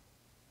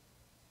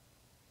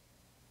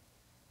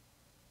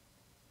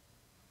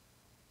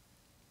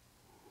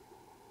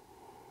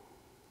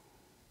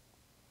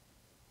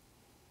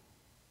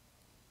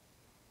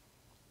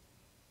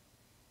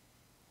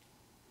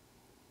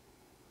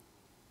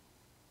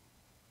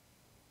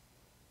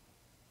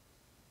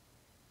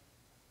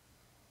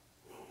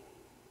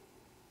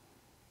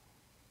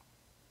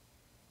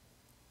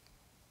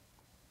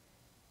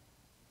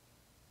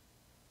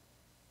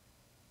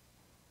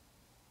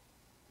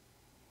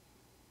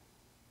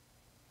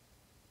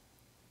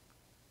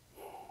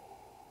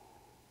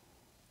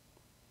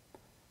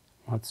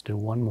 Let's do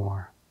one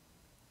more.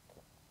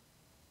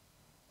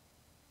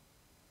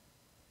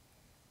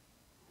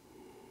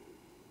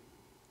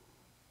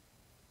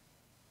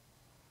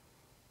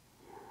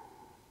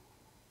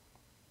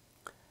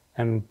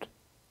 And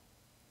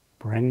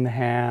bring the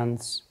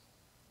hands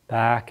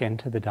back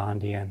into the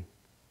Dandian.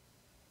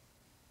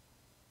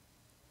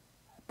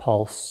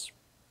 Pulse,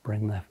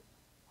 bring the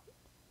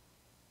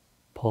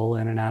pull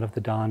in and out of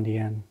the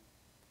Dandian.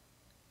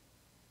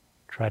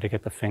 Try to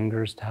get the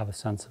fingers to have a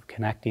sense of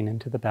connecting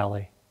into the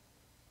belly.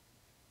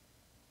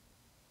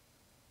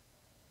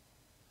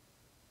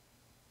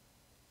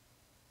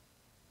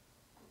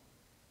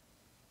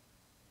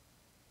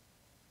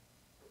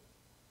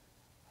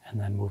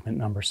 And then movement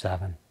number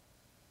 7.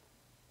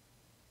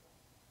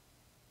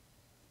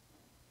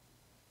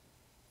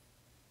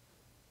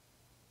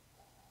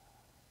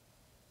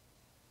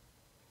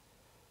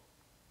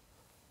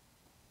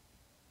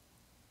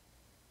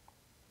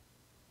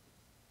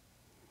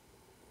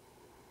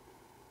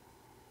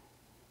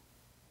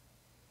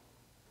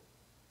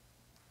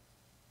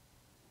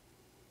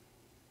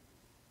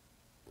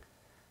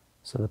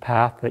 So the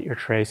path that you're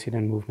tracing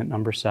in movement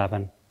number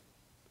 7, you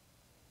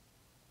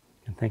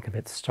can think of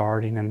it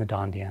starting in the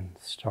Dandian,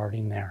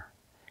 starting there.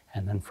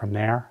 And then from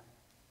there,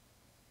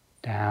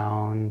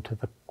 down to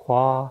the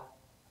qua,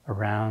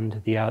 around to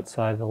the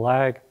outside of the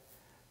leg,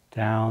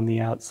 down the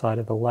outside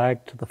of the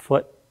leg to the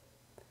foot,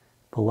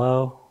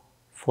 below,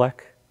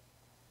 flick,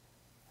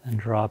 and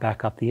draw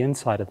back up the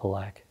inside of the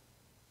leg.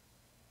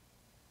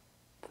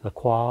 To the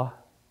qua,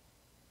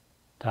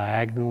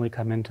 diagonally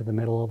come into the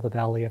middle of the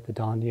belly of the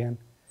Dandian,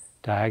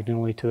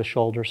 diagonally to the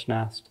shoulder's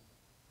nest,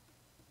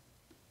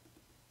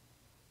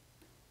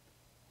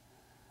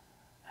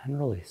 and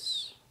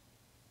release.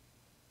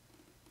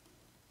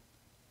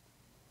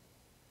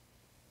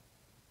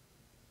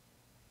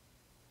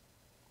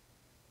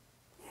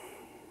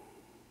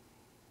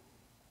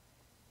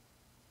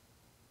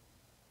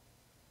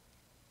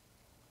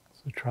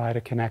 So try to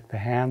connect the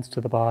hands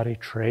to the body,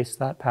 trace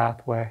that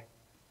pathway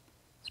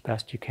as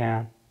best you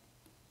can.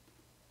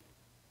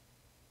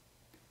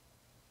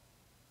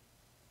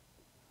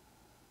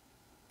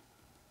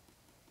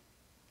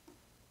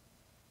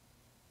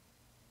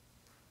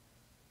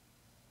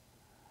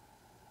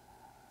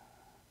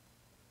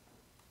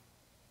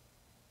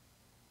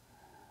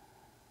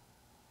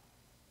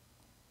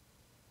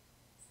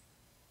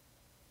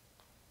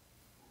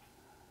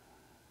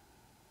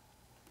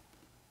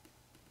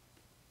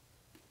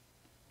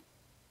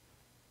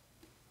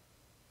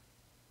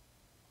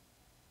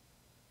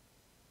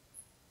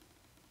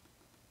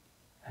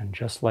 And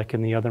just like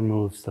in the other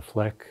moves, the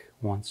flick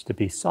wants to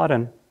be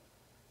sudden,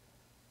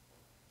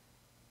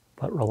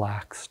 but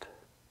relaxed.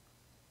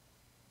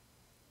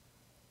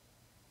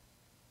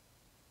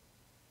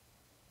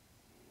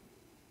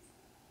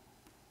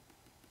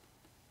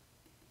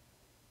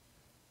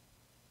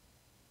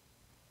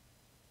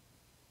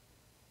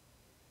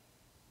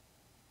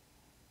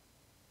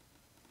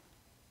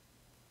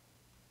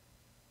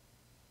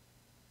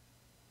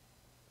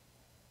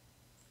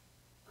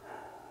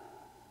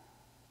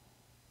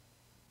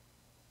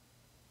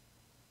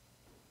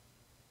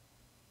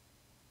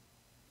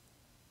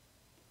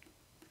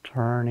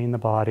 Turning the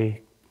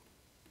body,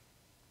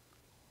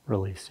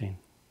 releasing.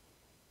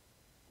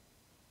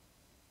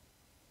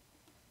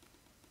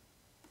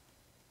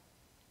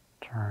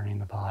 Turning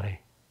the body.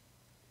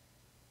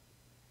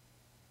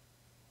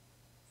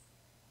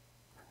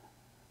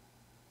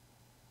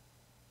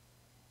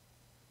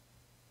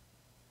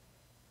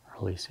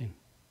 Releasing.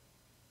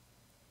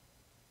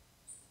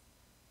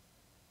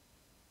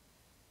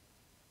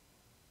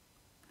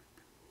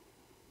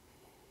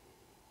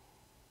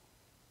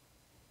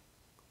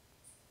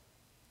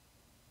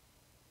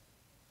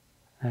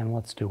 And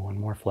let's do one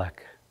more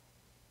flick.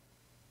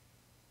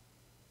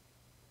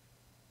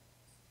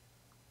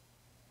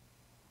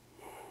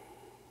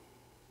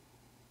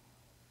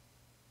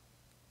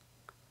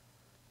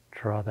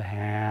 Draw the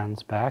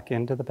hands back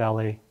into the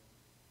belly,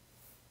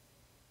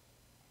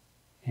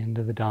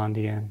 into the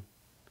dantian.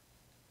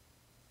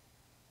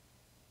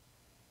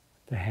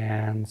 The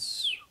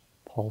hands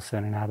pulse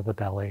in and out of the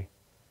belly.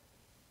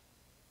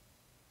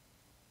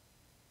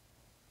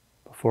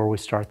 Before we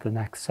start the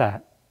next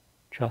set,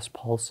 just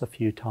pulse a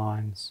few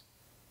times.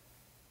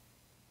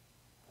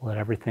 Let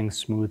everything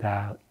smooth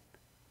out.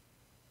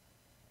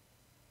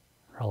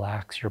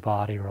 Relax your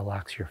body,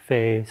 relax your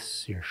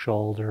face, your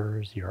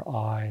shoulders, your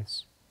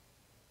eyes,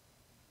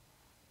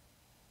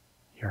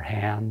 your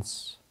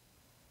hands.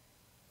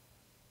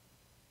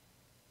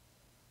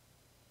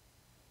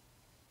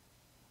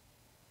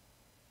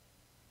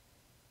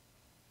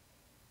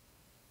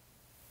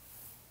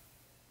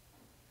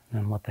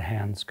 Then let the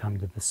hands come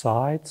to the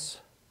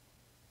sides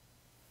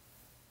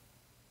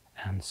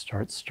and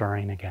start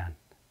stirring again.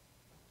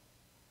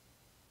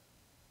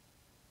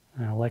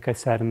 Now, like I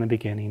said in the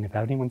beginning, if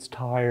anyone's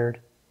tired,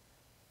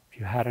 if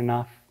you had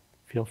enough,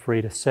 feel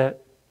free to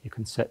sit. You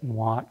can sit and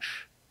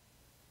watch.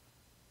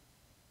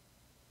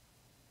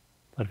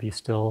 But if you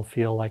still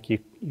feel like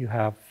you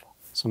have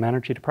some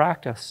energy to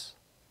practice,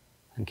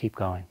 then keep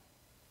going.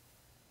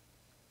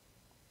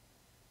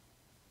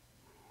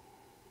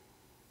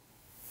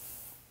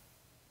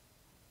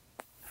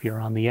 If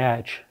you're on the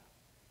edge,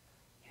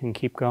 you can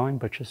keep going,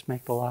 but just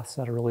make the last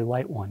set a really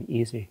light one,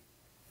 easy.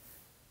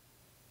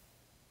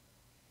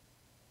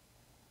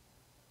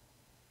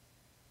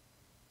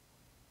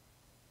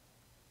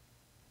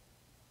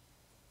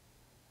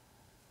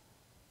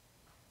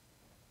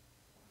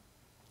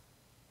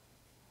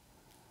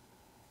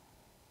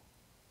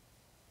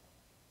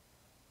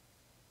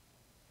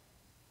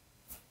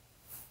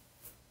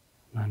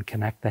 And then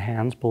connect the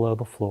hands below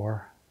the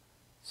floor,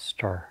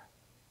 stir.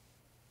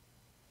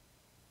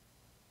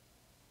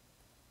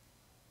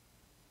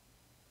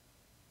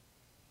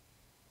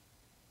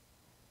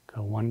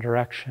 Go one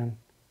direction,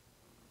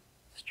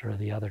 stir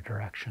the other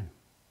direction.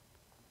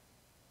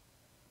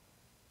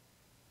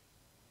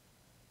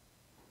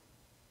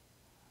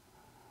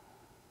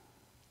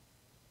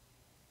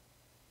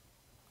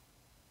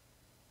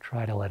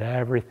 Try to let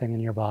everything in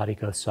your body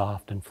go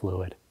soft and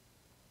fluid.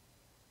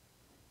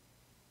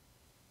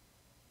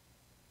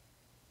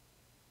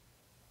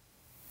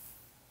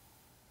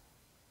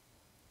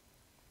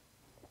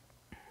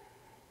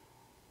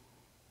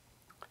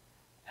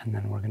 And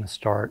then we're going to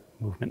start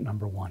movement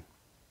number 1.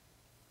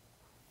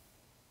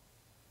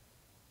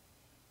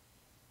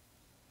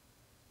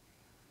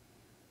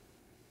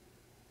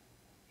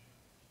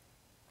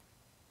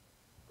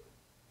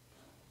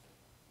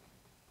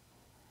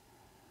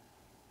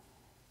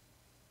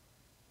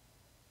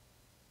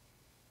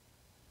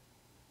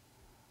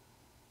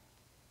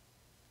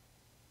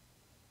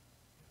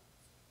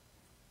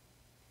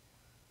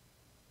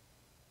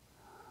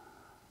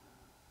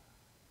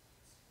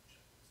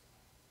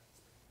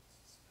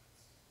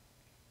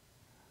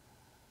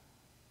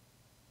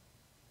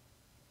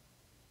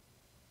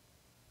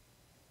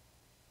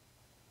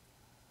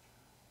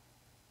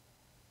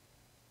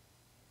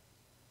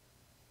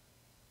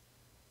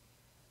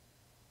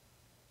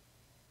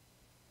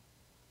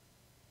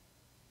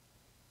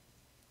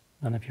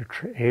 And if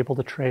you're able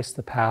to trace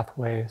the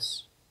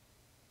pathways,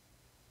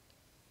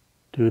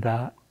 do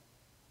that.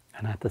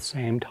 And at the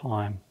same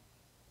time,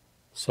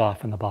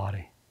 soften the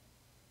body.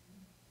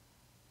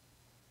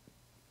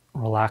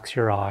 Relax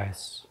your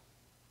eyes.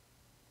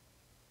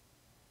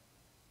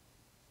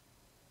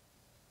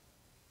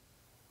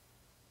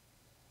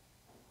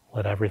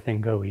 Let everything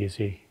go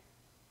easy.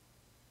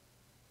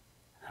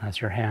 And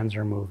as your hands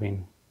are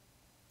moving,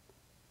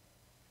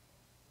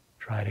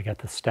 try to get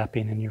the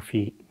stepping in your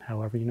feet,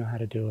 however you know how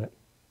to do it.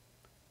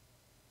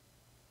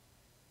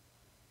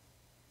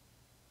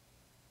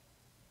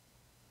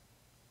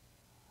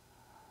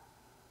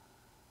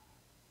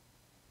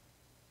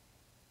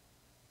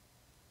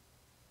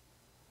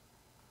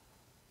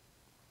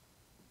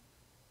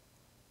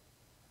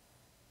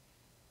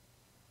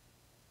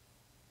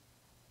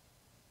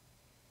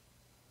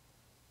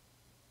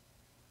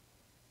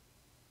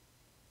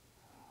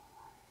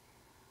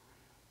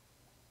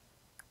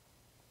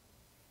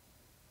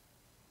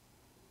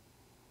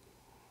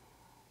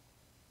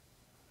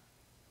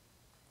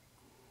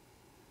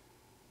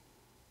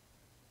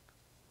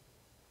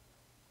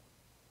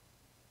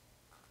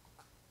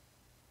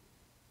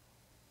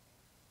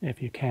 If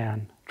you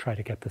can, try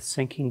to get the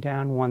sinking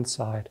down one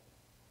side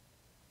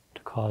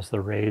to cause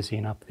the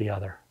raising up the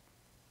other.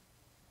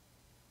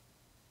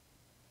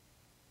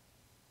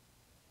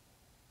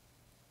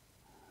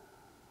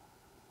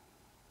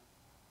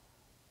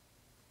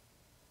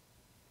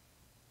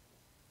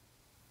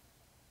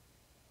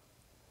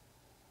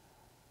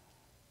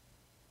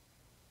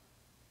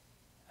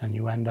 And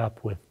you end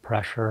up with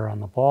pressure on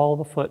the ball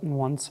of the foot in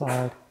one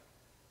side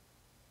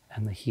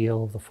and the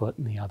heel of the foot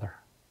in the other.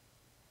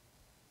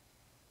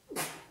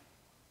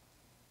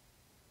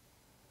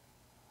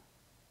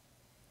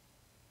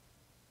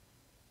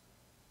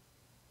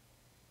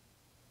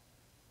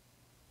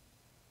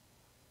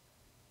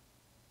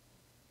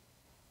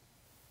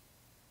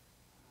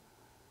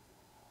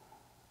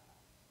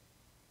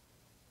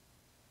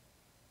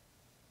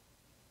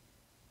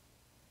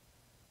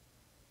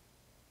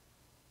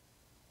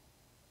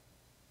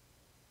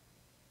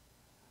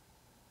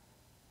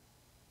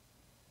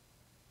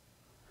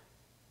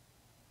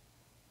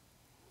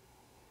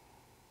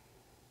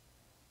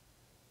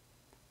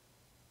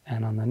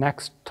 And on the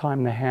next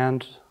time the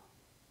hand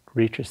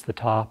reaches the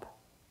top,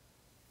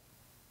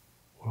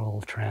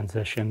 we'll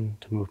transition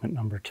to movement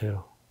number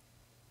 2.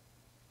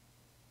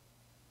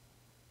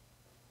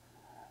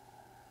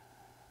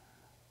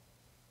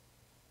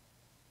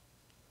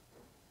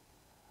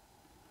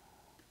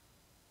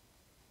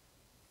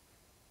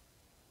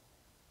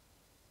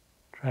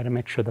 Try to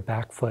make sure the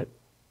back foot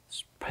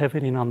is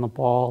pivoting on the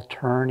ball,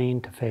 turning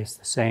to face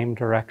the same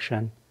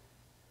direction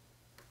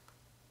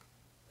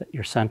that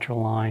your central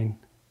line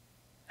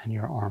and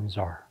your arms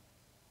are.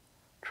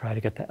 Try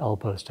to get the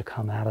elbows to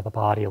come out of the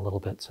body a little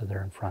bit so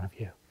they're in front of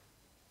you.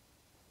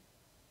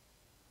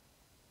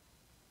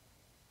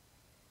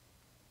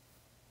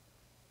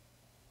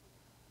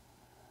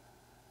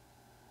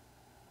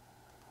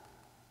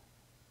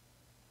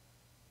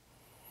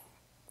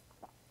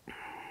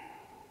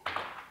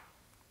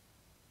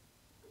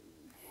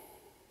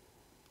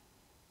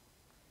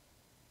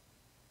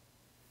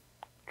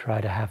 Try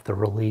to have the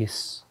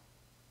release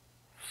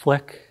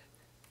flick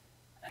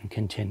and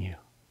continue.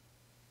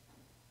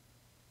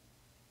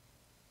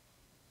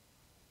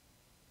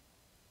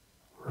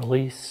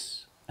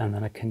 Release and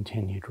then a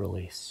continued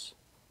release.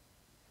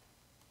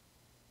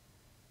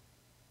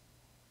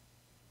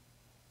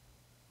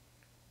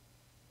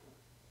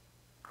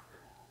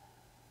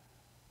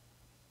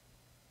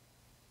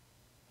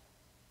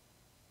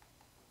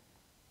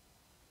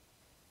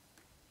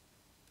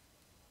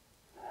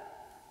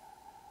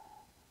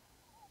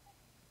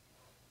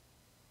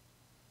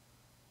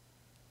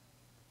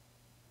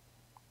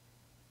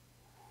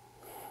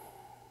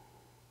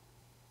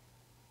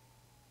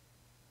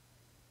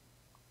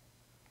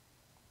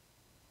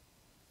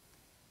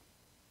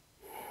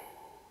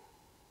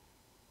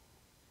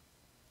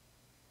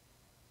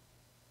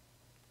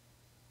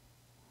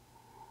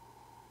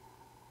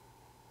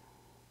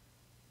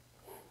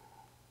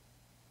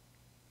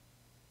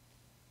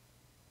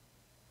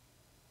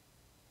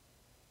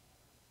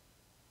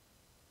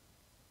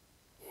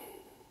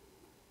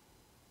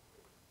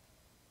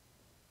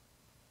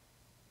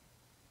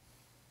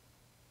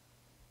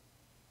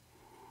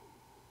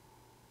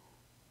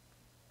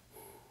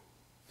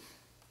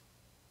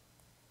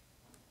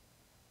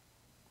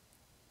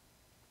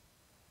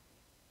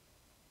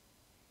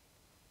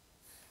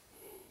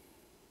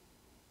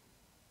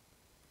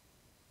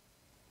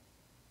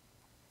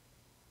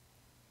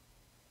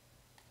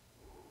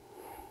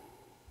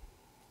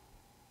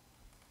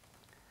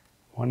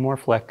 One more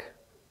flick.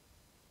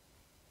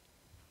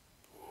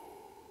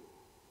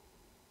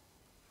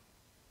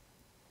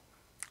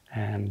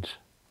 And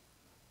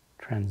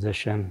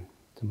transition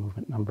to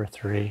movement number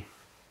 3.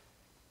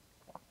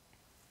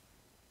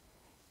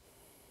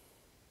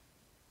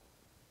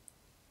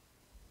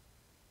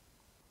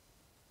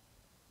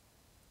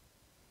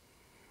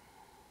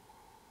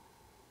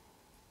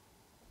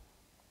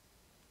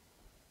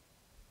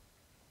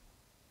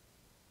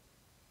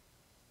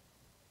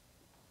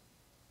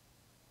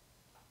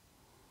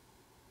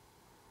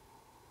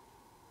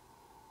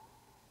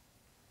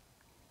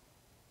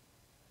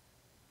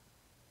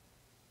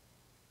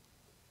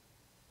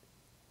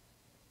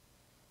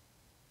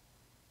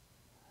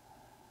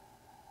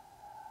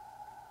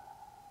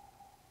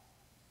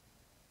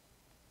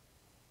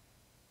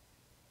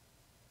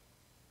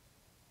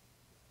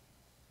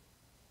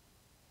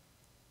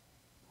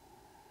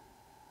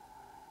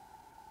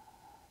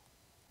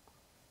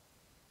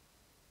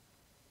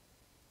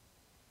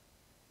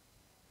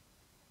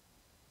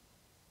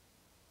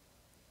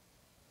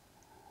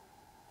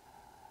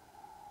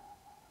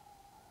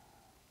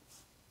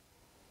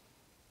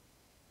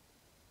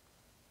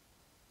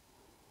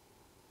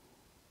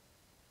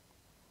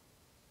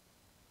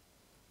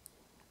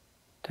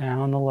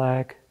 Down the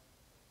leg,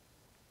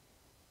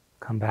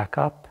 come back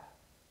up,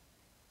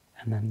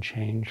 and then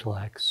change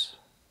legs.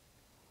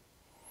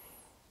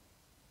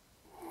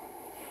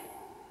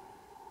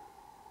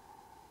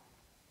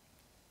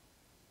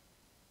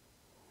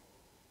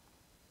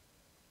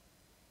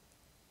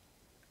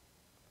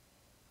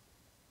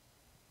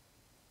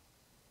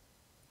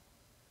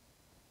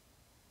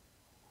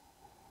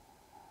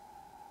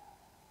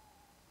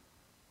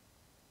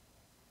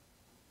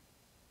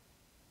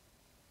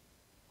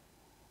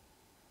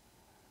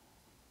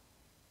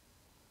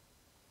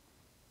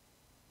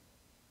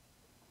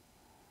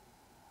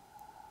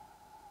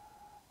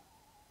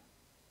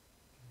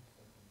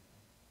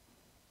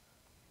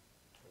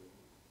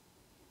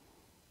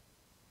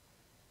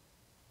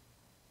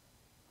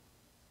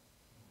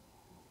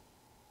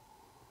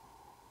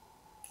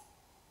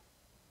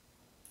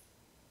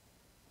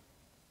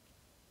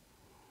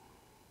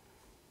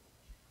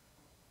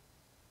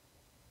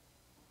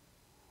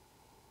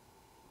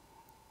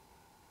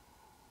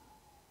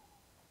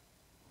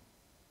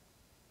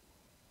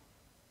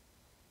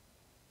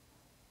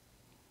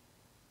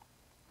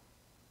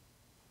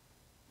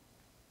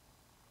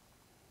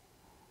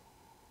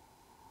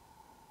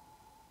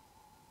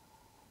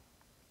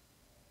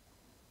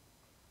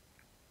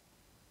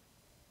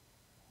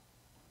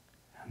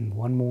 And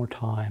one more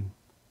time.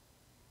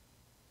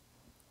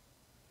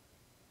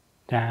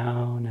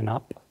 Down and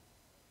up,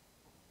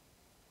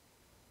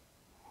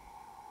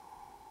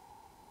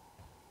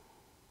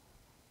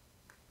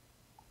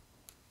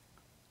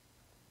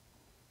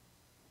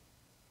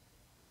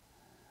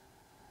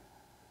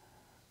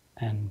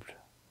 And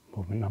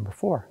movement number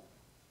 4.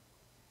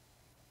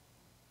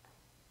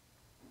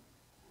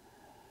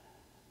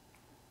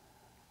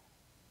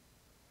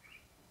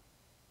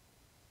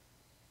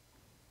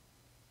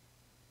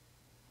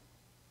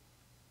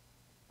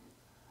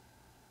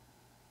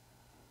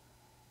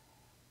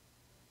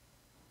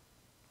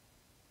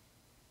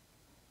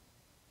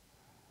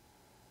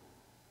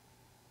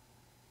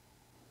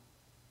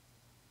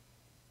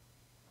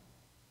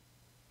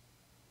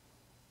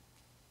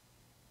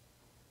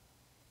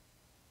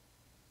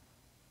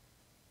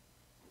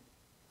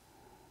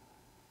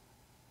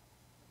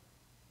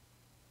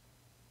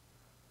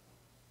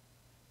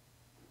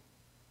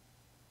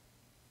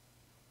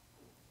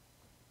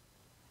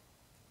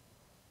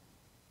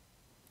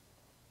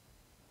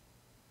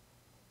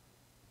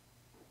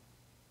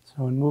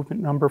 So in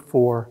movement number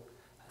 4,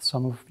 as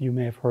some of you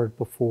may have heard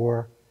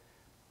before,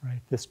 right,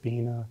 this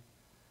being a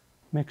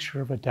mixture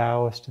of a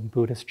Taoist and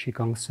Buddhist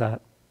Qigong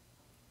set,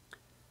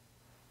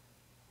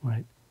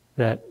 right,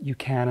 that you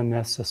can in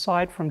this,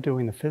 aside from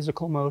doing the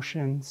physical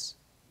motions,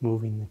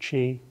 moving the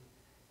qi,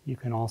 you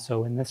can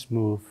also in this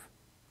move,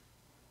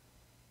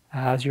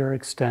 as you're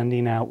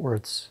extending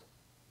outwards,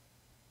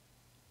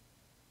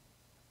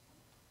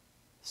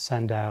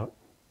 send out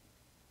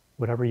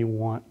whatever you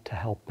want to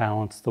help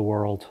balance the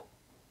world,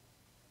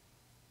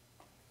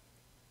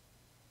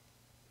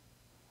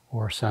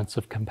 or a sense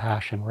of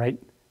compassion.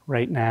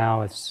 Right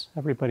now, as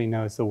everybody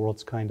knows, the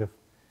world's kind of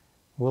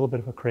a little bit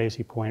of a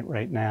crazy point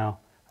right now.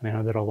 And I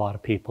know that a lot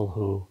of people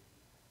who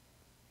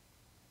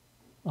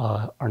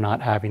are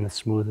not having the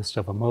smoothest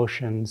of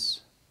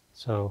emotions.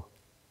 So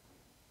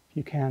if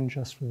you can,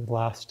 just for the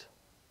last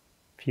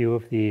few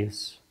of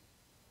these,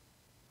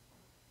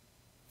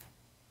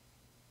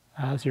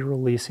 as you're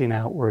releasing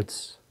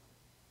outwards,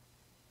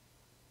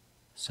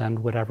 send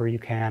whatever you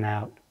can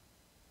out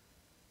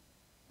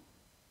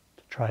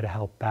to try to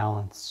help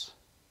balance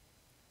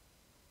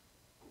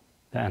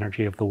the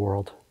energy of the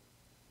world.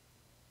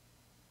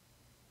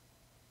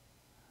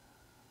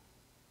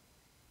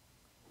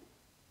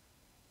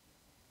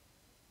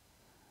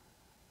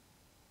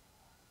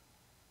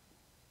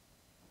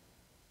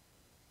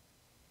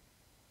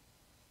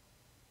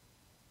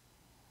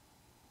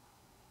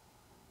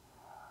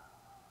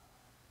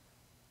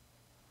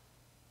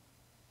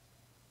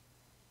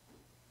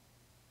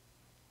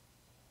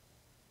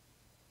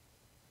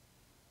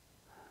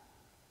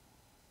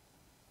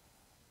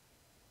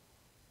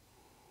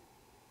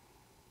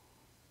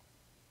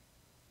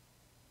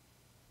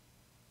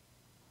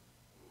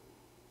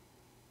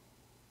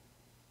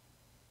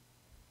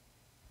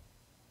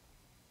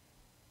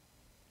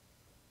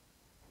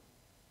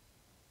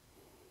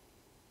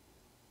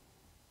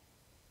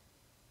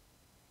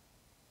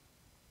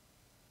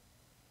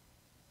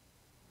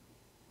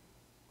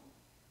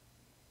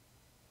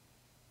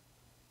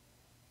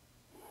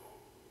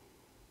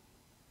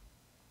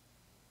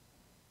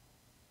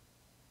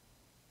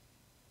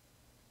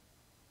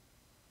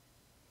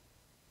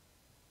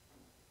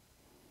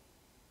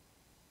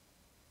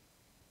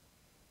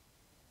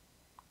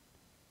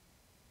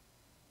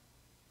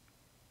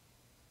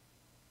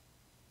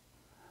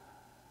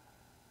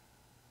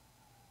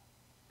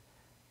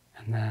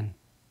 And then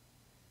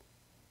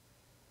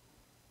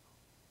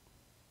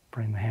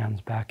bring the hands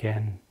back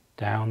in,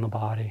 down the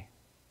body.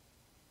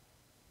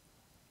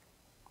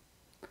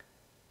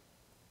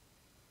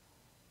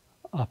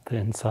 Up the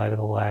inside of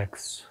the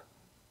legs.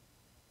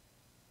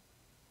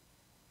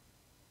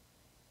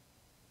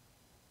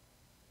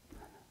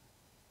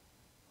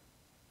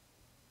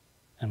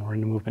 And we're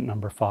into movement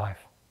number 5.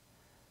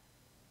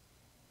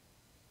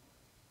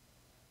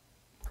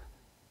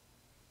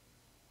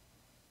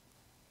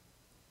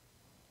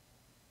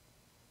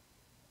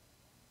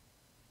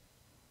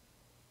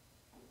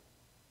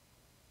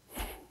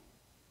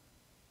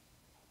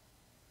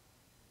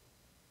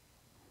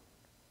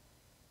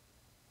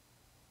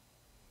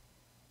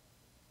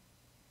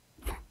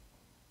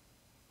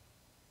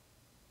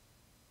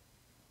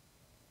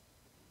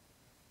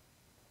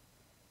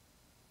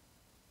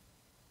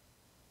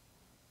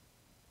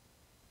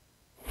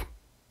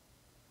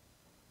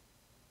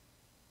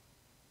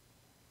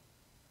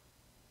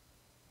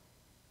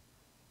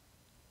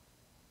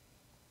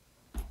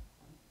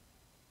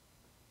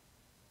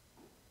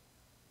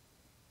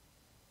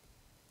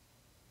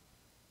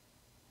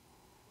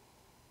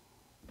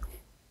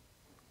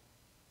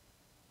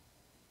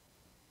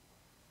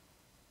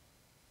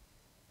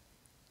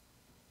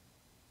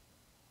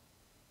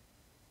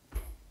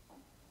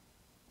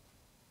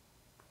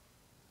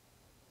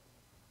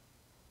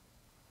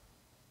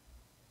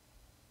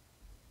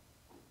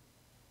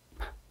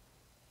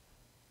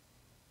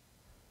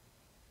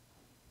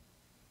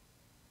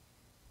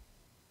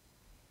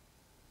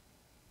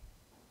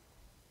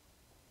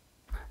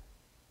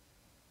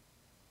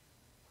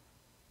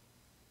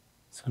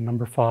 So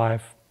number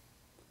 5,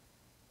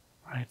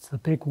 right, it's the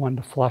big one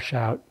to flush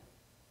out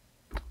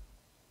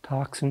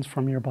toxins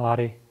from your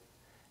body,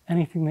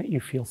 anything that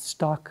you feel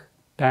stuck,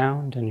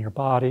 bound in your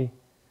body.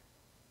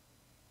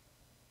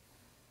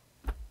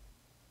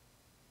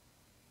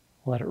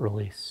 Let it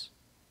release.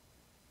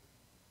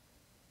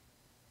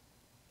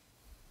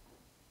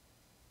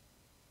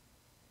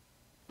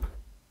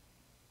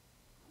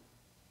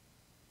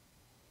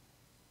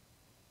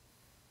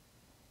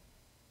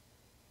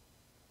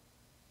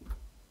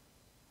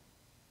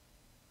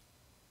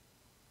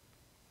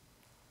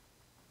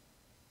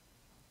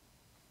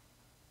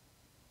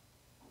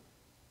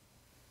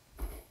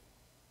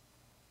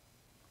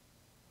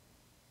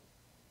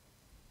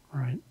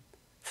 Right.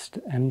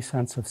 Any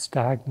sense of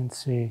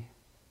stagnancy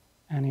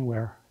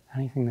anywhere,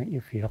 anything that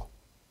you feel.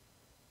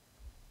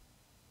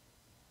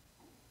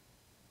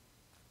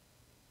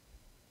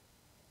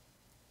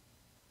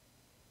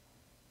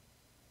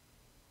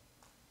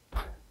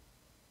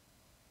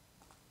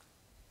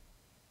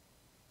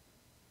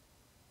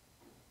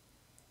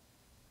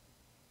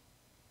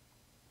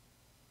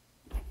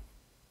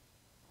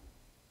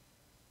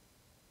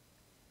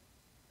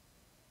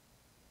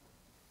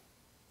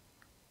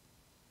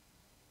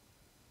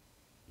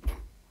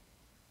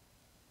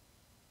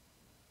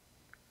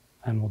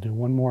 And we'll do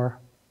one more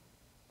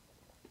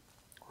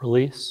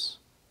release.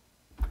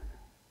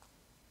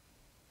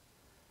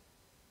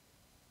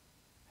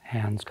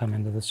 Hands come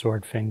into the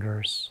sword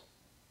fingers.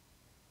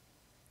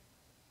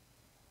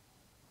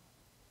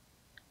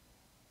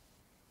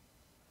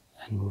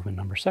 And movement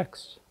number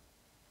 6.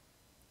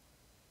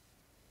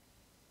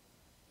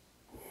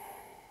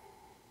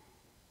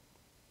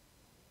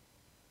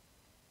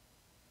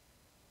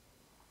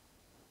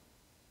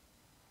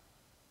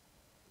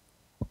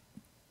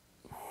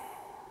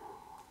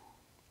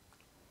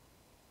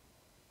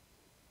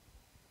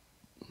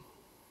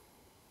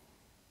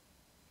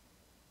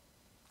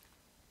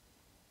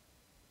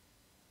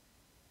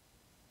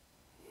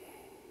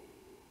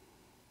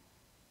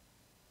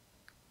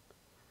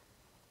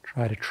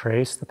 Try to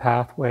trace the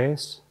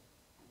pathways.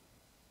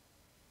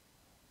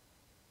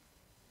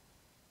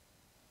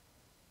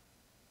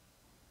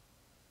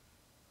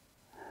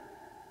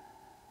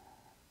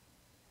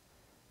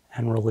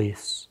 And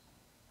release.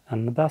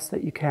 And the best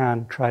that you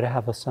can, try to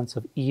have a sense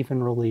of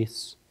even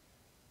release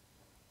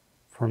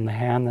from the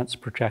hand that's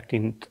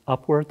projecting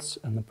upwards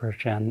and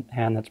the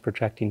hand that's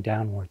projecting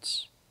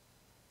downwards.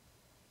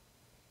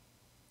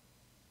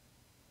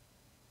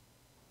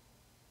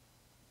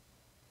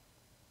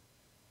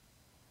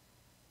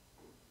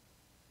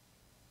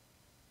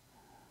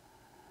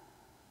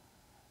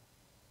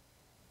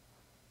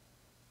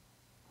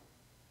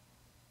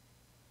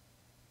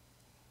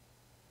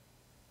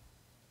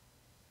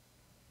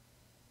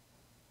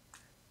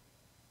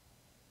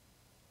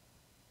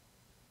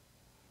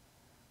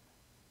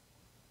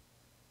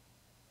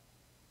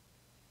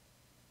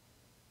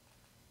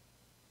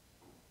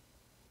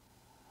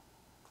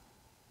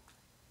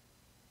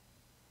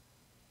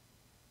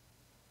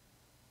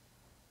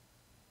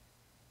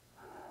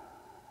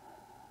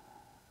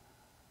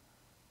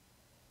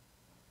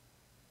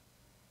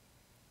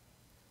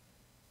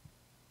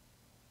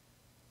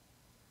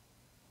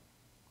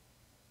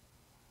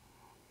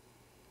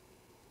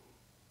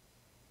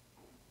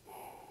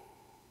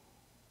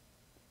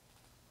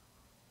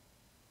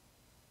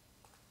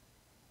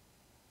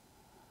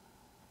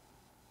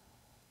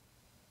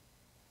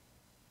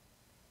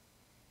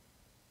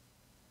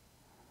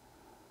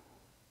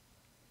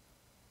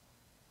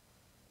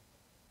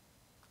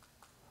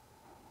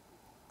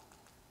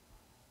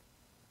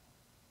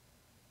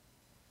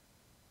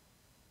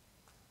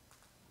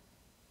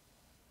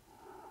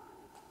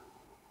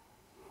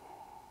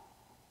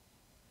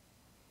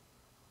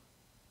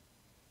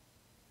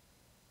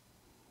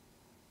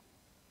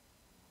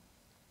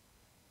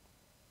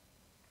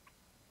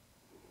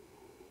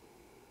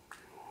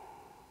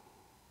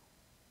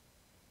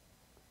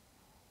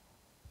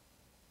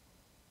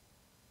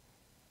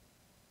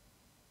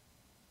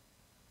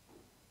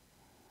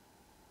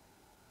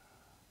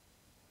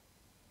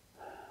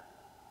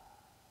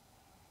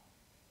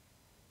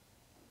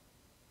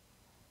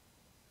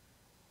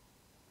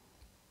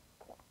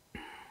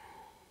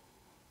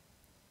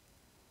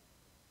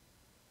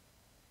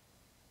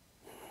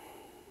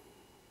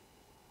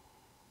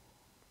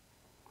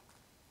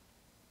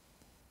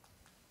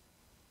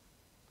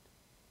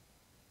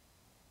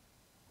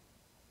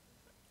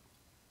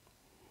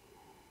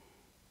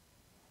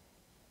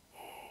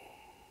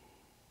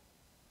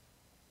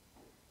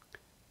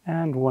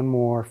 And one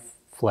more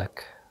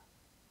flick.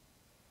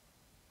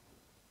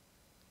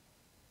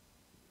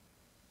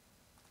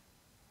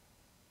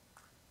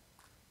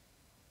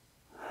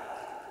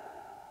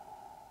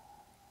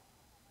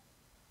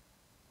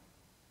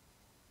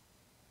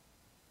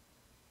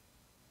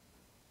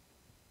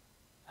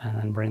 And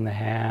then bring the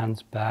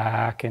hands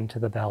back into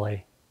the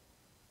belly.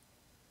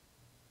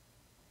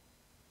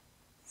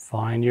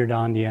 Find your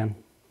Dandian.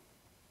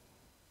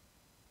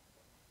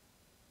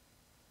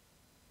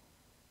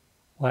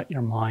 Let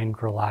your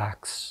mind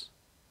relax.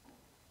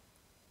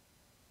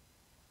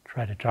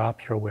 Try to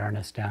drop your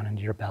awareness down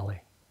into your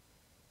belly.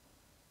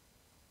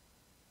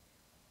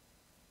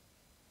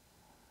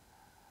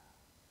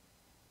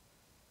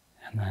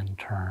 And then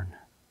turn.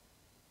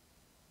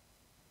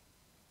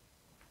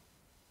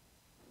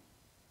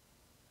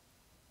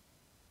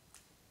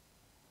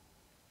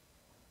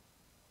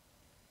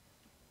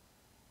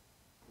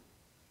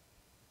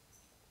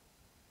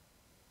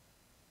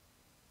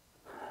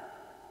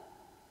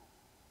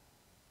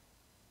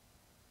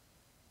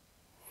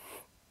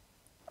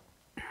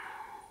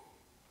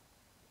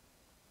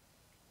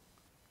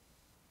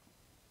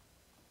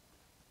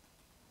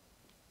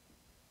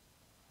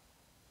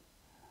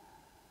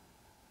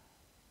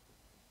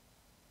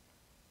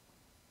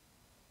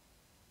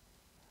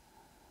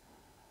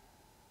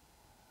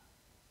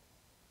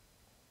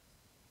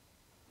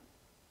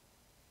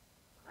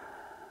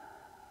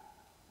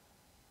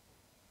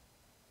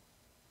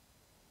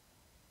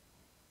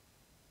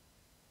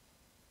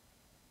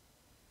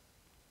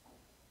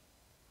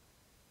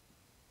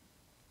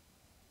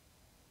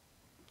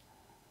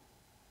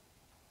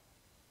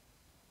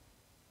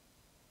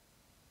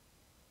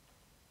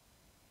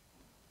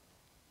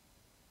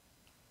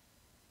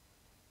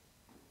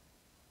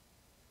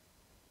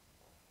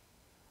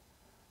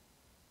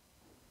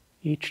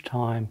 Each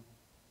time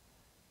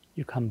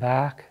you come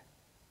back,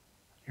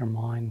 your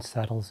mind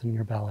settles in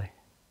your belly.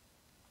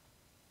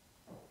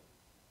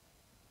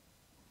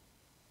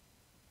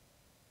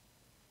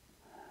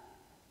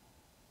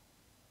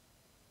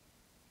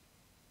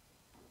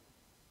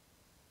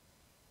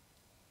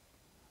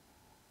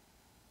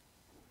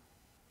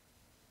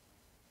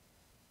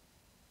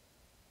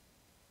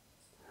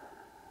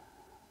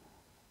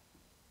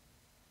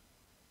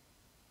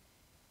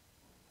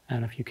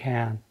 And if you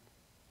can,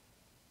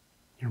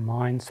 your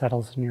mind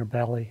settles in your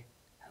belly,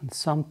 and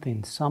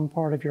some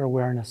part of your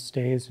awareness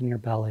stays in your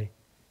belly,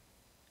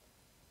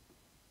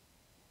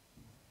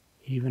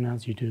 even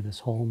as you do this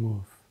whole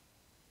move.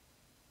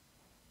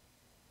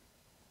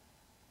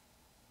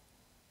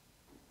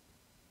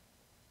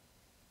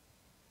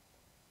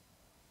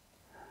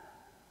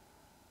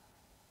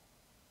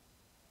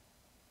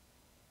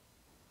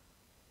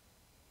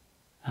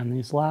 And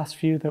these last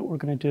few that we're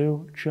going to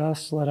do,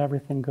 just let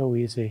everything go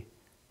easy.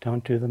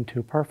 Don't do them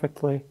too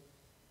perfectly.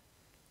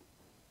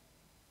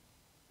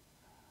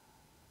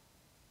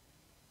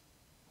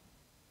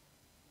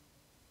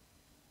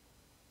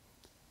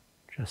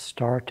 Just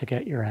start to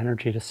get your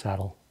energy to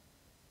settle.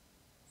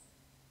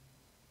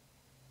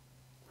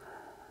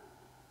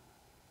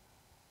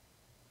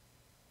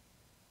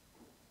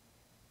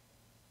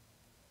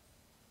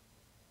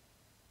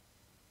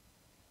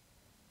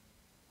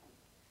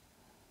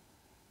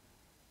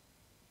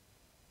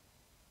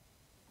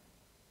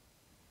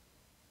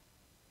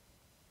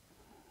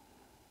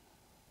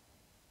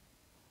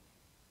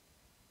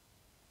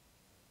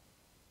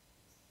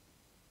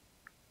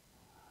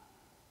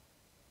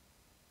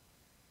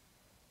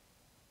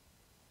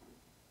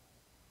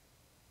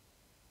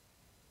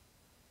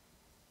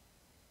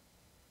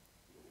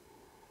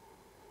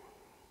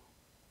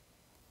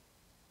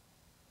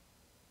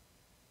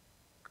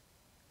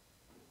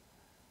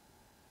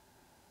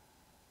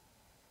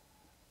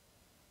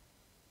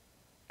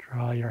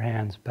 Draw your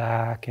hands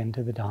back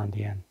into the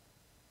dantian.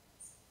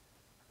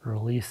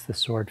 Release the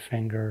sword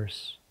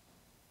fingers.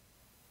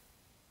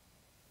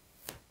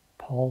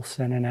 Pulse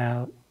in and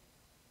out.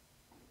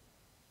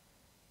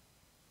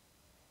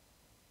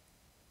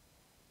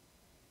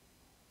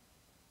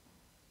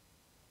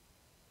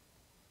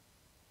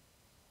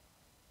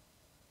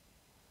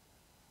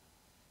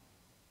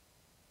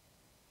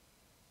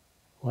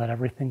 Let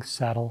everything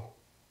settle.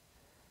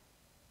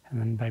 And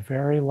then by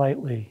very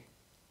lightly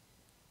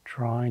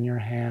drawing your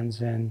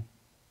hands in,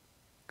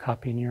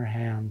 cupping your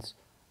hands,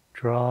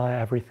 draw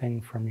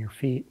everything from your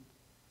feet,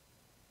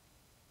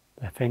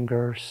 the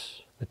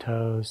fingers, the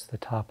toes, the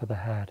top of the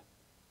head.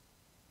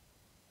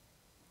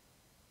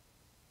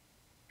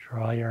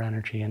 Draw your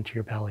energy into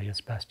your belly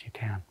as best you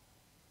can.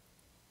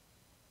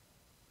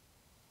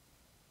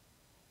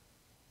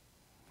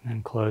 And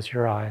then close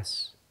your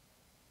eyes.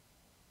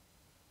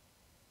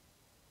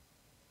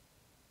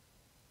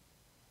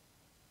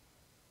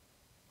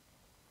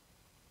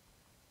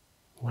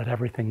 Let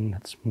everything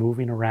that's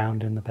moving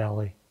around in the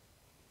belly,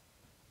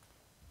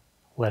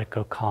 let it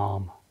go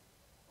calm,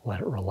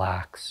 let it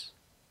relax.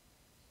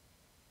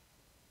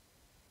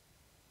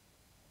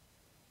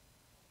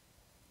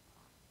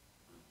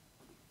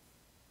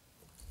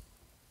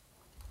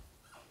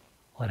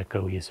 Let it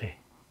go easy.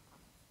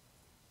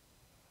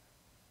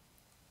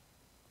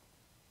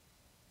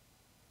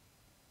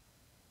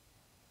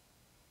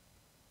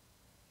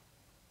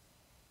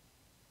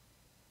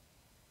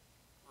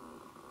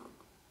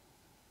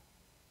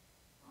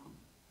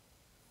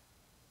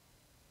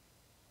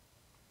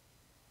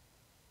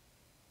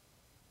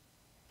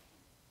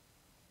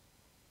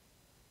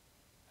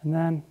 And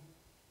then,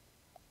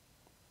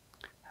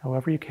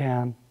 however you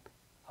can,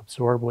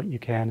 absorb what you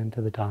can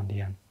into the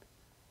dantian.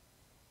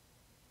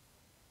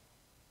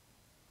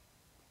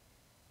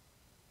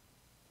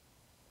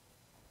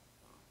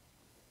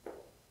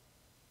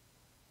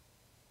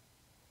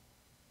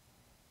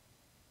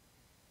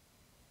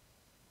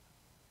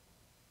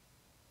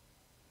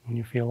 When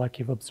you feel like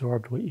you've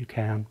absorbed what you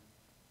can,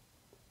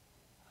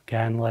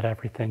 again, let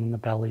everything in the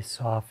belly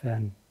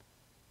soften,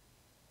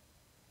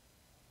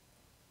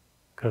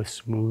 go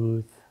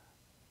smooth,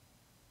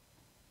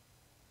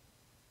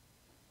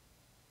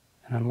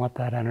 and then let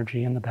that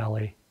energy in the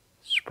belly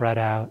spread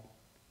out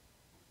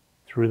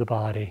through the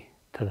body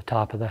to the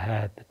top of the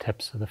head, the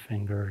tips of the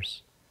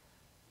fingers,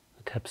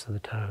 the tips of the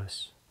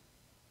toes.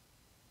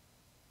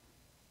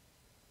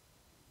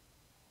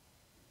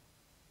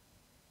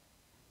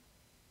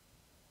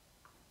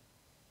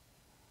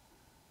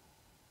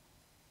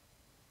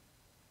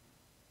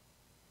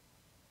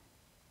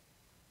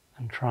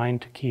 And trying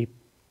to keep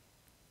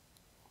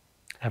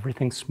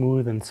everything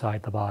smooth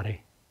inside the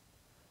body.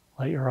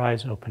 Let your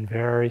eyes open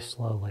very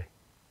slowly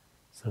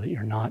so that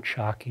you're not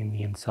shocking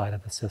the inside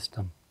of the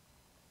system.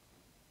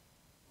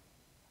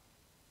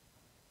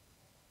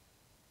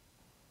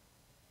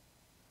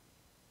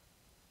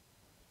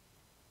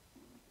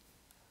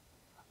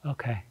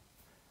 Okay.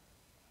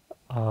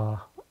 I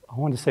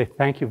want to say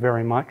thank you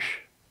very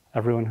much,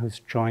 everyone who's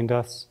joined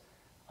us.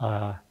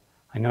 I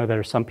know there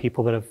are some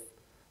people that have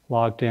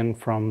logged in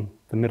from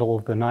the middle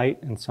of the night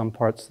in some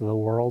parts of the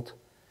world.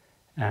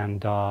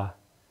 And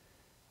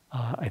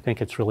I think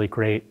it's really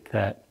great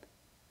that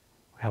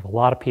we have a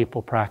lot of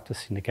people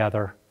practicing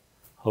together,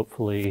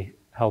 hopefully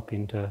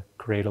helping to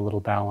create a little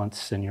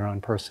balance in your own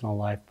personal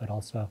life, but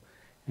also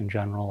in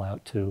general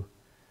out to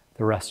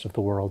the rest of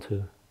the world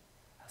who,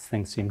 as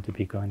things seem to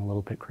be going a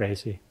little bit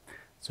crazy.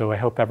 So I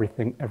hope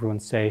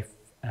everyone's safe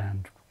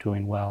and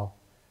doing well.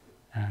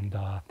 And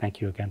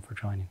thank you again for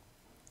joining.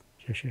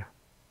 Xie.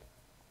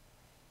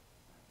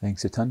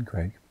 Thanks a ton,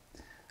 Craig.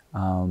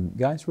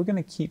 Guys, we're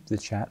going to keep the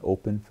chat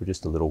open for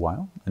just a little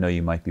while. I know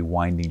you might be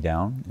winding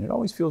down, and it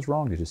always feels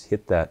wrong to just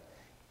hit that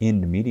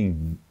end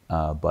meeting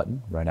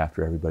button right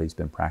after everybody's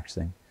been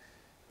practicing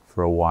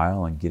for a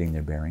while and getting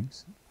their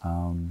bearings.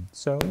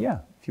 So yeah,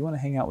 if you want to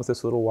hang out with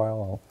us a little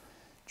while, I'll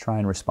try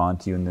and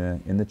respond to you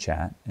in the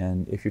chat.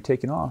 And if you're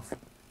taking off,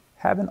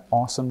 have an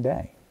awesome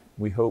day.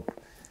 We hope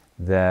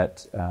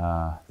that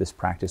this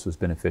practice was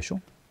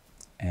beneficial,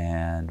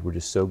 and we're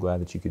just so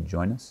glad that you could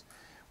join us.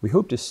 We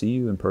hope to see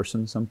you in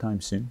person sometime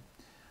soon.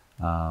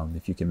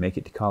 If you can make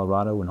it to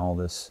Colorado when all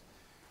this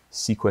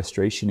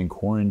sequestration and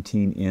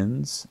quarantine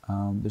ends,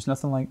 there's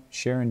nothing like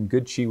sharing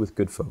good chi with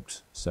good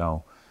folks.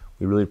 So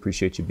we really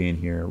appreciate you being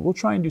here. We'll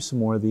try and do some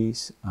more of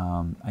these.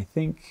 I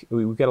think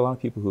we've got a lot of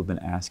people who have been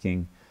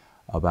asking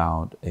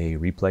about a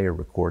replay or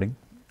recording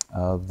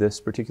of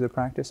this particular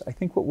practice. I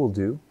think what we'll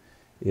do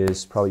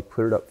is probably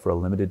put it up for a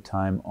limited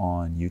time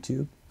on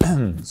YouTube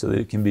so that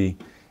it can be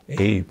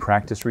a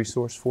practice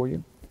resource for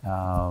you.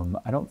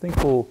 I don't think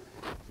we'll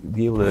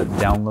be able to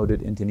download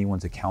it into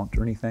anyone's account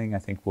or anything. I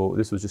think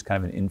this was just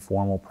kind of an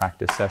informal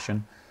practice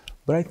session,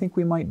 but I think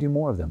we might do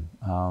more of them.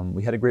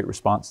 We had a great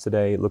response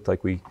today. It looked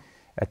like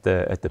at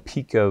the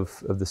peak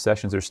of the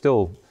sessions, there's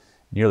still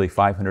nearly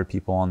 500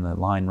 people on the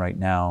line right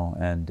now,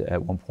 and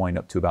at one point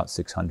up to about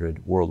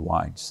 600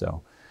 worldwide.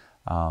 So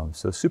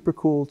super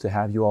cool to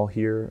have you all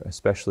here,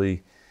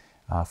 especially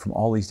from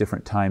all these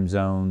different time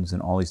zones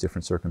and all these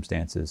different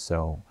circumstances.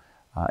 So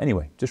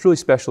anyway, just really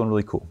special and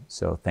really cool.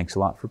 So thanks a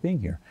lot for being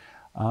here.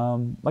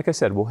 Like I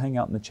said, we'll hang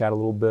out in the chat a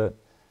little bit.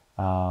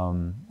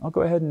 I'll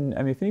go ahead and,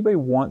 if anybody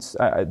wants,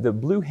 the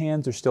blue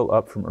hands are still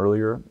up from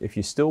earlier. If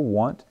you still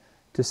want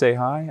to say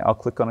hi, I'll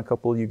click on a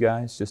couple of you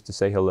guys just to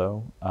say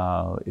hello.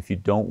 If you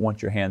don't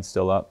want your hand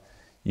still up,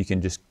 you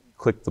can just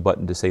click the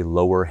button to say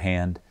lower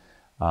hand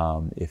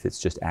if it's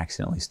just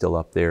accidentally still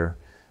up there.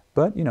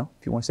 But,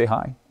 if you want to say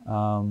hi,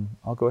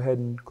 I'll go ahead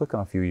and click on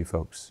a few of you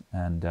folks.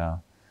 And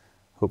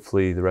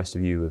hopefully the rest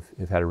of you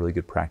have had a really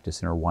good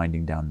practice and are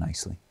winding down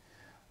nicely.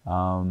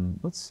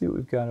 Let's see what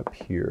we've got up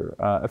here.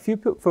 A few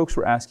folks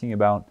were asking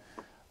about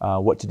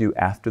what to do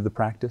after the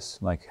practice,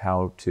 like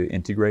how to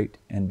integrate.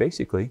 And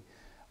basically,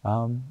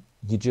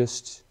 you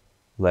just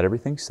let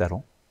everything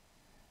settle.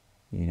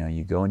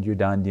 You go into your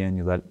dandian,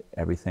 you let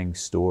everything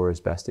store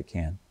as best it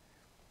can.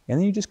 And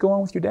then you just go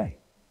on with your day.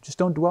 Just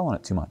don't dwell on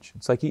it too much.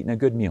 It's like eating a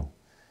good meal.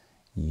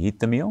 You eat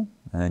the meal,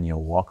 and then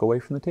you'll walk away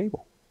from the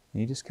table.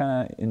 And you just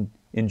kind of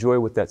enjoy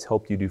what that's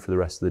helped you do for the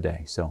rest of the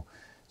day. So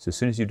as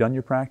soon as you've done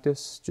your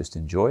practice, just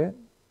enjoy it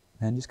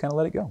and just kind of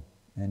let it go.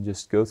 And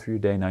just go through your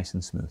day nice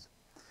and smooth.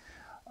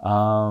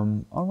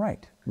 All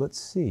right, let's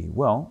see.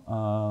 Well,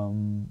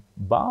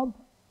 Bob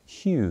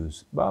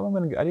Hughes. Bob,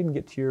 I didn't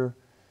get to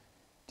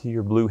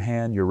your blue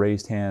hand, your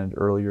raised hand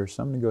earlier,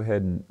 so I'm going to go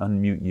ahead and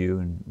unmute you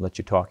and let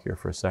you talk here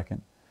for a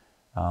second.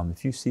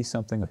 If you see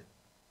something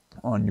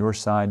on your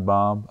side,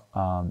 Bob,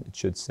 it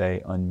should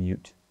say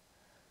unmute.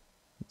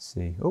 Let's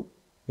see. Oh,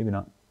 maybe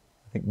not.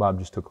 I think Bob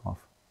just took off.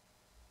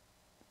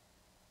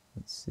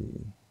 Let's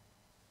see.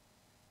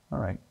 All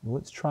right, well,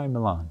 let's try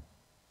Milan.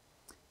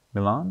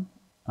 Milan,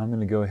 I'm going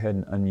to go ahead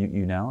and unmute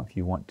you now if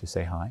you want to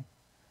say hi.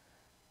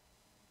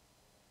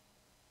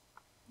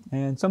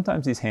 And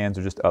sometimes these hands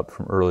are just up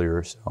from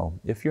earlier, so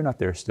if you're not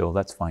there still,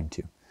 that's fine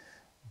too.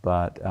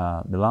 But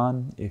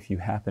Milan, if you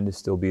happen to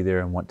still be there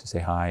and want to say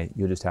hi,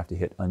 you'll just have to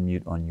hit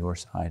unmute on your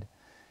side,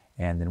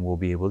 and then we'll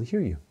be able to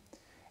hear you.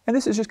 And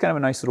this is just kind of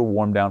a nice little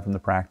warm down from the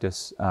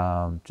practice,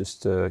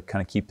 just to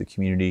kind of keep the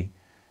community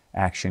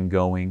action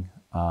going.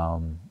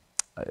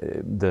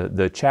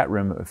 The chat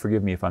room,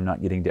 forgive me if I'm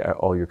not getting to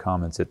all your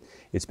comments.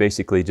 It's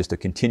basically just a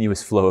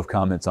continuous flow of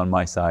comments on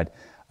my side.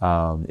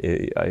 A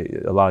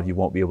lot of you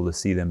won't be able to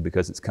see them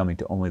because it's coming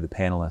to only the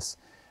panelists,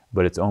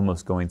 but it's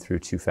almost going through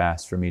too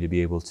fast for me to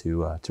be able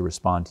to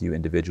respond to you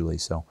individually.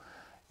 So,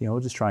 we'll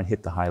just try and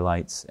hit the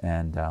highlights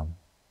and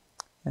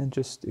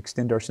just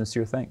extend our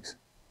sincere thanks.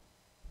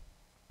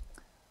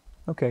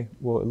 Okay,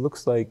 well, it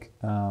looks like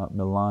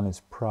Milan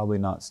is probably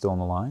not still on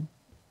the line.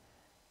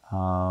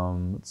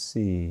 Let's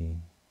see.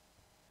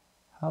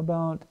 How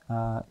about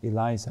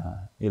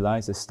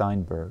Eliza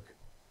Steinberg?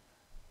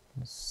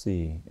 Let's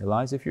see.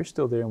 Eliza, if you're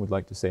still there and would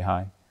like to say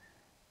hi,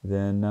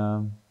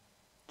 then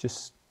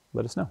just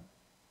let us know.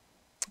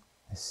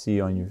 I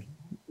see on your...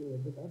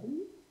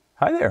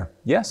 Hi there.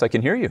 Yes, I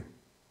can hear you.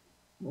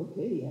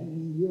 Okay,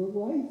 your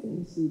wife,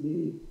 thanks to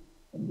the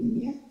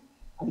pandemic,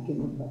 I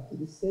cannot back to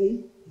the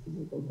state. It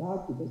is go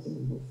back because there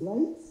are no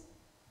flights.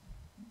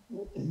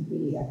 But I'm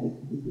really happy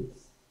to do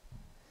this.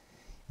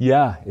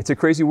 Yeah, it's a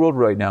crazy world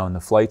right now, and the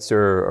flights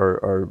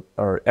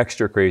are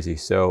extra crazy.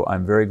 So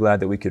I'm very glad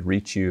that we could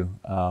reach you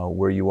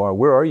where you are.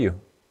 Where are you?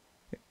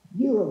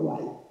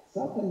 Uruguay,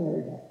 South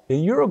America.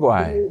 In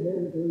Uruguay. Very,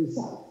 very, very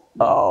south.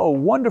 Oh,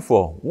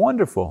 wonderful,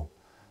 wonderful.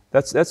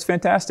 That's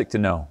fantastic to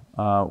know.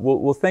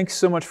 Well, thanks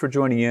so much for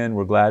joining in.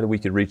 We're glad that we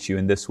could reach you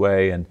in this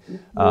way, and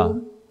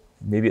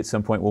maybe at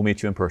some point we'll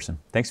meet you in person.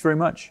 Thanks very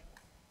much.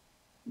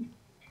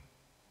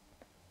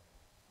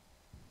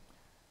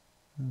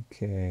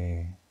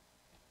 Okay,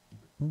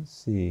 let's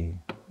see.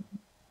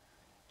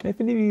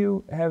 If any of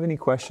you have any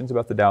questions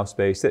about the Tao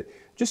space,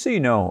 just so you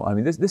know, I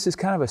mean, this is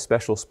kind of a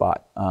special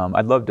spot.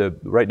 I'd love to,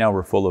 right now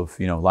we're full of,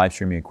 live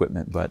streaming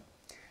equipment, but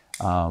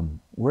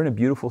we're in a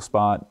beautiful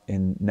spot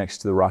next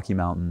to the Rocky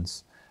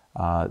Mountains.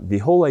 The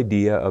whole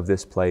idea of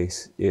this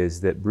place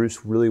is that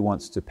Bruce really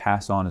wants to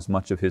pass on as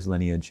much of his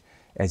lineage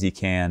as he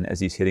can as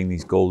he's hitting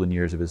these golden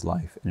years of his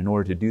life. And in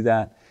order to do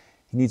that,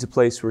 he needs a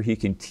place where he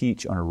can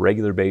teach on a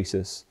regular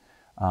basis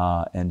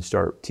and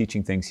start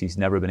teaching things he's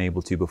never been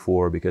able to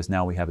before, because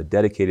now we have a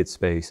dedicated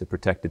space, a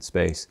protected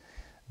space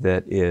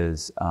that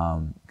is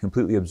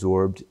completely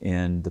absorbed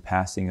in the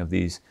passing of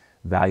these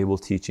valuable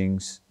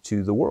teachings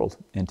to the world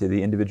and to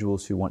the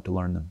individuals who want to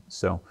learn them.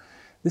 So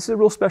this is a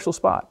real special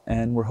spot,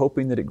 and we're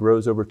hoping that it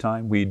grows over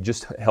time. We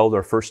just held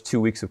our first 2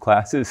 weeks of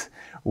classes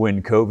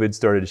when COVID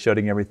started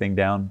shutting everything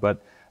down,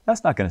 but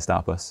that's not going to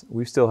stop us.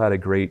 We've still had a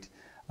great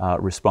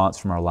response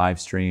from our live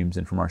streams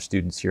and from our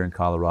students here in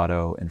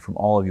Colorado and from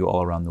all of you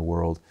all around the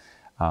world.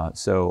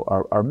 So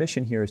our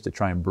mission here is to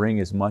try and bring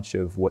as much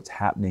of what's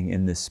happening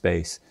in this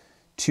space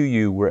to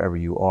you wherever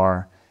you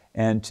are,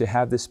 and to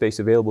have this space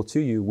available to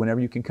you whenever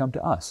you can come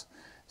to us.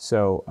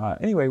 So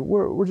anyway,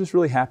 we're just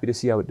really happy to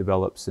see how it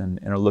develops,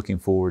 and are looking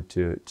forward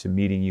to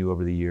meeting you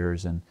over the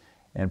years and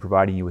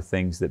providing you with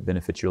things that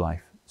benefit your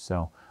life.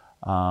 So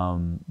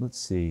let's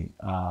see.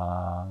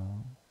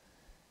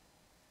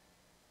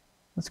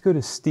 Let's go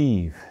to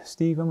Steve.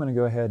 Steve, I'm going to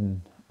go ahead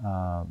and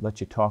let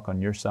you talk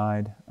on your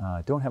side.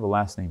 Don't have a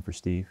last name for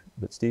Steve,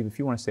 but Steve, if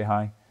you want to say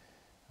hi,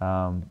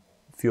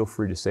 feel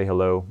free to say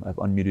hello. I've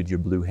unmuted your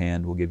blue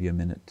hand. We'll give you a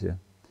minute to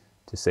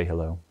say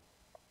hello.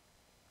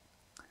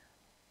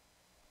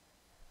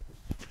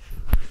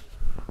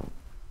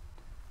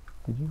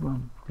 Did you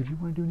want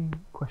to do any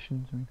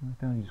questions or anything like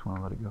that? Or you just want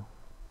to let it go?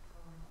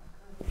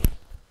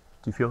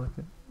 Do you feel like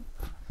it?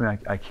 I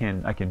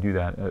mean, I can do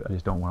that. I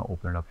just don't want to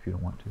open it up if you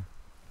don't want to.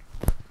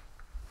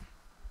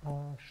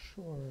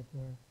 Sure.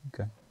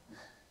 Okay.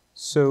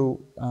 So,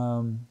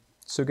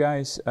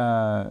 guys,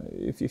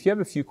 if you have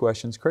a few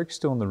questions, Craig's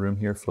still in the room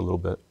here for a little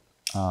bit.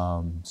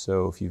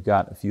 So if you've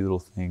got a few little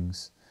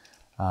things,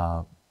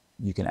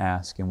 you can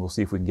ask, and we'll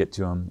see if we can get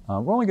to them.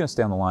 We're only going to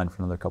stay on the line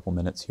for another couple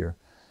minutes here,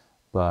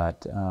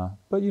 but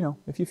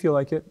if you feel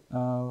like it,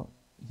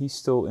 he's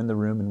still in the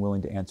room and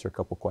willing to answer a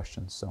couple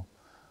questions. So,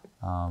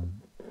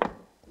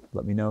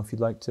 let me know if you'd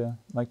like to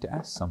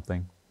ask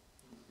something.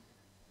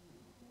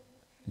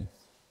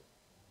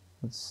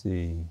 Let's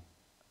see.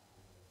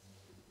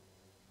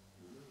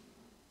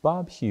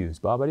 Bob Hughes.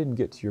 Bob, I didn't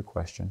get to your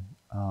question.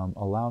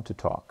 Allowed to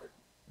talk.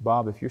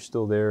 Bob, if you're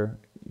still there,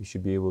 you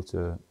should be able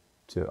to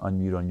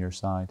unmute on your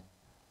side.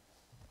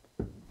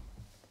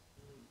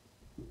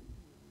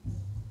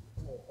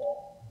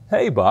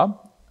 Hey,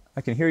 Bob.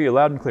 I can hear you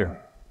loud and clear.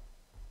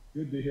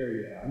 Good to hear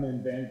you. I'm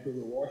in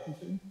Vancouver,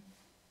 Washington.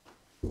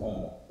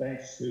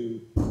 Thanks to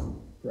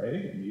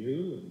Craig and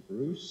you and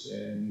Bruce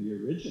and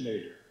the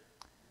originator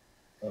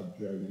of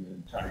Dragon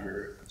and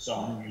Tiger,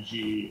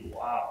 Zhangji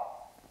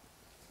Wow.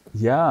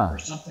 Yeah. Or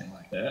something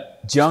like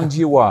that.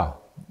 Zhangjiwa.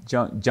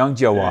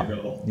 Zhangjiwa. There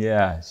you go.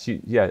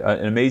 Yeah,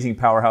 an amazing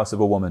powerhouse of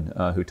a woman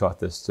who taught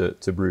this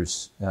to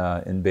Bruce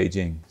in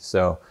Beijing.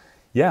 So,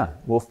 yeah,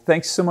 well,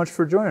 thanks so much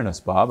for joining us,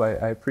 Bob.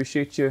 I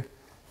appreciate you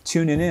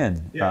tuning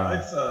in.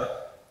 Yeah, I've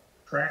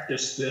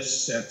practiced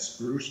this since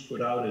Bruce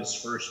put out his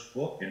first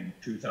book in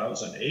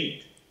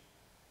 2008.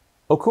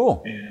 Oh,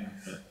 cool. And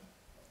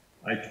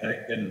I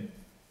can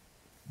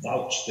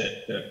vouch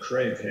that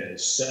Craig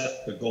has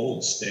set the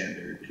gold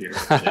standard here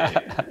today.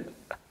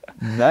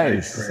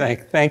 Nice.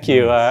 Thank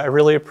you. I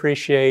really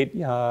appreciate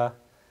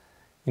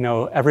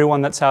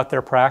everyone that's out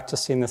there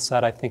practicing this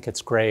set. I think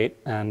it's great,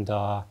 and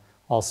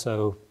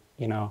also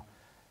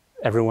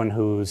everyone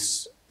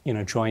who's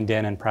joined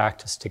in and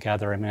practiced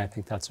together. I mean, I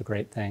think that's a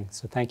great thing.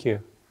 So thank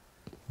you.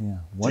 Yeah,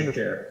 wonderful.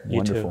 Take care. You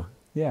Wonderful. too.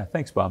 Yeah,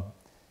 thanks, Bob.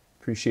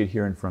 Appreciate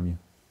hearing from you.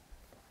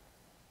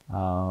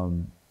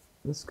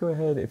 Let's go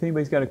ahead. If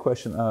anybody's got a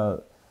question,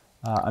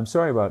 I'm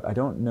sorry about, I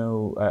don't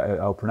know,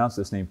 I'll pronounce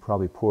this name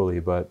probably poorly,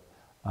 but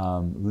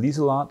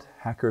Lieselot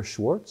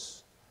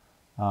Hacker-Schwartz.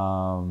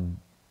 We'll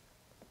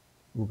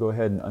go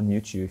ahead and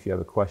unmute you if you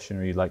have a question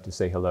or you'd like to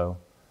say hello.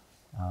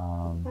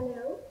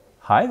 Hello.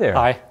 Hi there.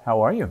 Hi.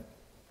 How are you?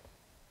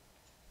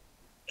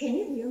 Can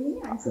you hear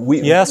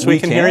me? Yes, we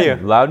can hear you.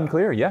 Loud and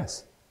clear,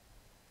 yes.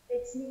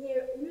 It's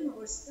near Ulm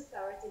or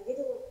Stuttgart,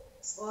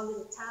 a small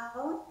little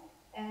town,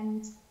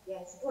 and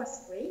yes, it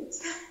was great.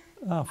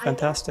 Oh,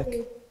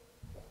 fantastic.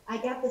 I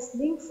got this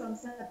link from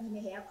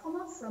Sabine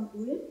Herkommer from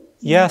Ulm. Do you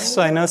Yes,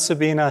 know I her? know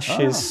Sabina.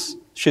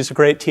 She's a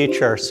great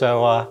teacher.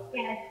 So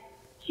Yes,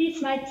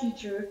 she's my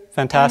teacher.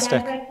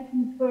 Fantastic. And I'm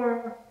practicing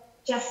for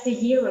just a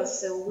year or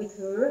so with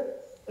her.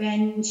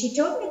 And she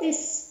told me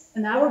this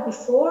an hour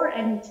before,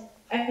 and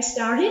I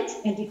started,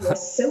 and it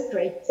was so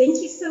great.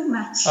 Thank you so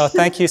much. oh,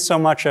 thank you so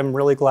much. I'm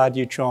really glad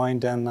you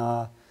joined, and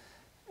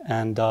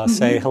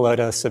say hello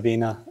to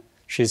Sabina.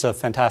 She's a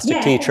fantastic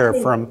Yeah, teacher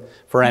thank you.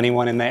 for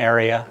anyone in the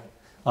area.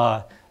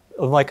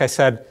 Like I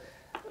said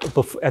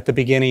at the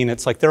beginning,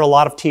 it's like there are a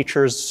lot of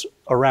teachers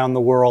around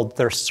the world.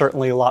 There's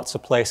certainly lots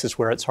of places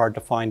where it's hard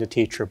to find a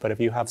teacher, but if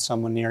you have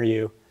someone near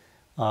you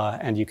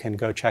and you can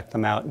go check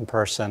them out in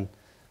person,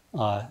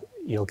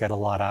 you'll get a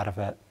lot out of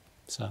it.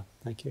 So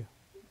thank you.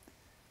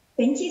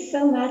 Thank you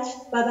so much.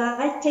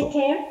 Bye-bye. Take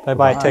care.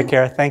 Bye-bye. Bye. Take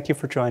care. Thank you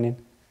for joining.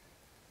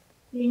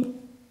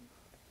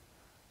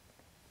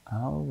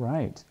 All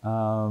right.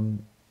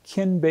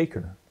 Ken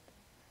Baker.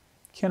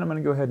 Ken, I'm going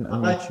to go ahead and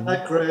unmute you.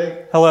 Hi,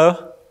 Craig.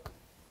 Hello.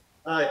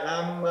 Hi,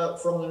 I'm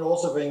from the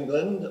north of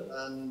England,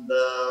 and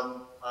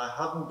I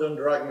haven't done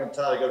Dragon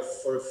Tiger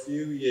for a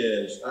few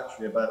years,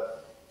 actually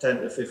about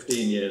 10 to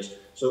 15 years.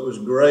 So it was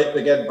great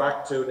to get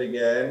back to it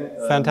again.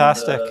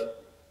 Fantastic. And,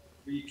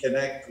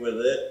 reconnect with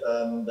it.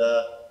 And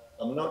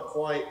I'm not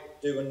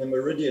quite doing the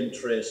meridian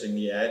tracing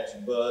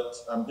yet, but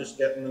I'm just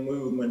getting the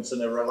movements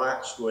in a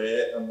relaxed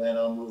way, and then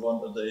I'll move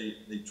on to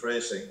the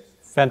tracing.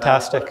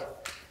 Fantastic.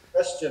 But a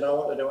question I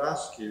wanted to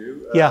ask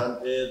you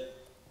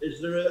is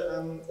there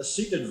a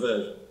seated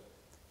version?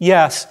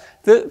 Yes.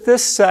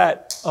 This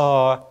set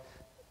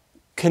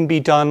can be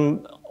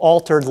done,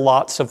 altered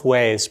lots of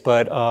ways,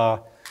 but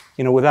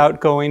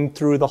without going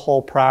through the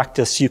whole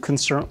practice, you can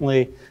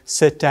certainly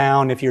sit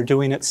down. If you're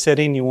doing it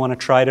sitting, you want to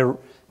try to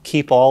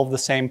keep all of the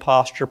same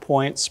posture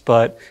points,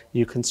 but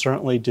you can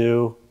certainly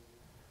do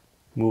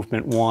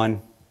movement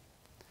 1,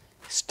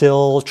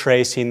 still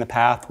tracing the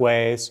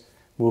pathways.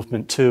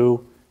 Movement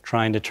 2,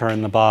 trying to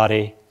turn the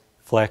body,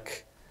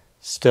 flick.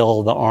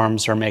 Still the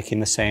arms are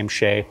making the same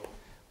shape.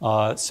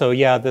 So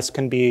yeah,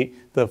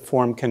 the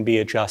form can be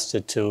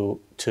adjusted to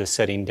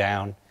sitting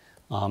down.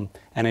 And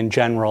in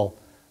general,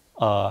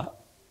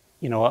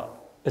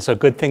 it's a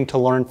good thing to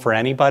learn for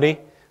anybody,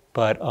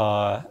 but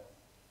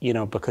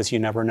because you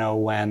never know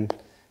when,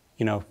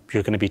 you're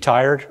going to be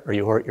tired or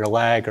you hurt your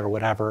leg or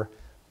whatever.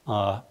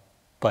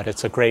 But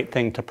it's a great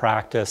thing to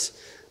practice.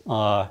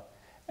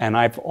 And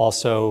I've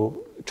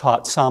also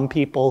taught some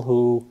people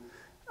who,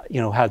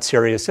 had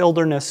serious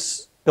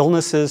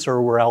illnesses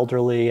or were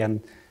elderly,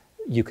 and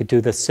you could do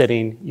this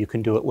sitting, you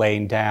can do it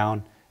laying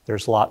down.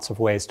 There's lots of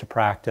ways to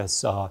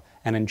practice.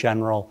 And in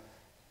general,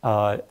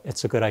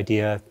 it's a good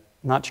idea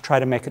not to try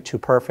to make it too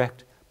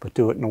perfect, but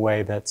do it in a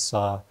way that's,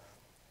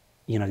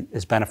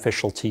 is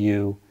beneficial to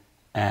you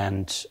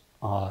and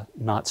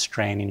not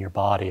straining your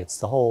body. It's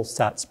the whole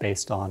set's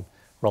based on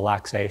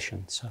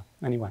relaxation. So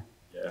anyway,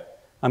 Yeah.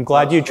 I'm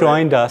glad That's you great.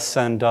 joined us,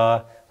 and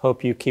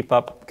hope you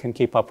can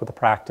keep up with the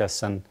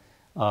practice, and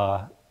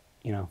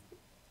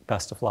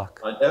best of luck.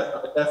 I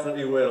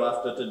definitely will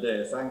after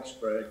today. Thanks,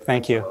 Craig.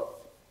 Thank you.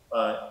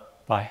 Bye.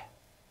 Bye.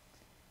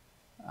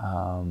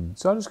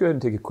 So I'll just go ahead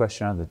and take a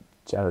question out of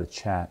the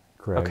chat,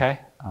 Craig. Okay.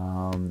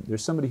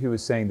 There's somebody who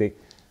was saying they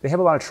have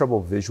a lot of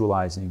trouble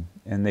visualizing,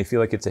 and they feel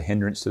like it's a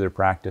hindrance to their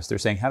practice. They're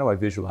saying, how do I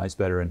visualize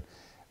better? And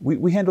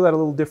we handle that a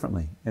little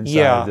differently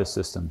inside of this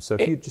system. So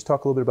if you just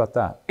talk a little bit about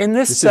that. In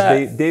this is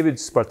set, David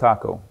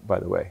Spartaco, by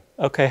the way.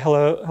 Okay,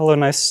 hello,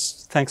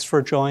 nice, thanks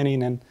for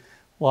joining and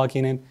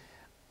logging in.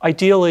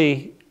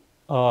 Ideally,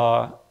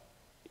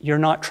 you're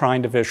not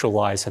trying to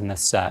visualize in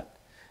this set.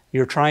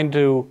 You're trying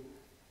to,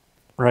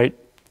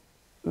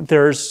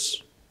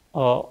 there's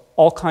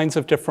all kinds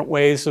of different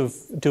ways of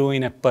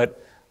doing it,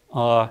 but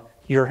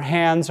your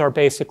hands are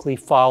basically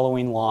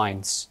following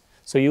lines.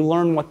 So you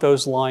learn what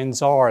those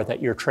lines are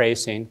that you're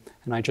tracing,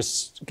 and I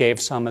just gave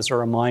some as a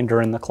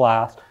reminder in the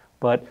class,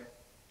 but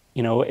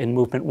in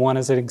movement 1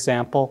 as an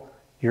example,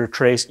 you're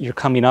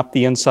coming up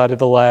the inside of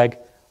the leg,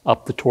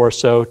 up the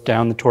torso,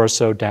 down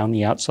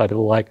the outside of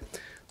the leg.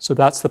 So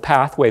that's the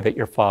pathway that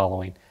you're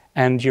following.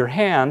 And your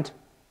hand,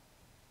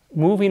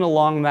 moving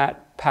along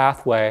that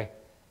pathway,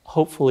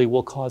 hopefully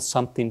will cause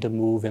something to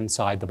move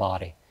inside the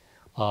body.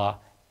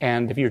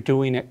 And if you're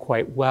doing it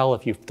quite well,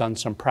 if you've done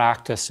some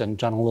practice and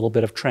done a little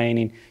bit of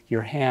training,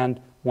 your hand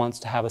wants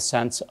to have a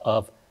sense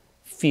of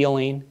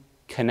feeling,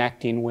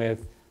 connecting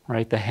with,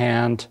 the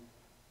hand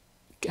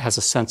has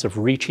a sense of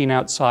reaching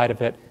outside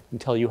of it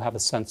until you have a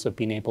sense of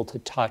being able to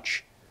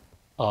touch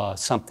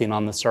something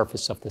on the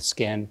surface of the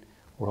skin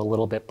or a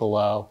little bit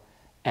below.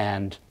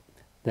 And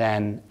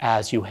then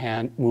as you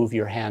move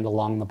your hand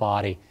along the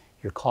body,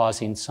 you're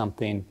causing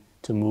something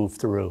to move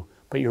through.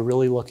 But you're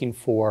really looking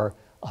for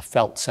a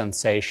felt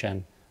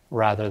sensation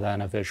rather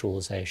than a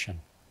visualization.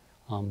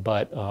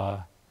 But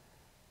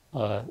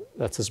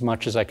that's as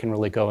much as I can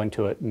really go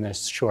into it in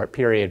this short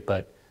period.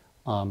 But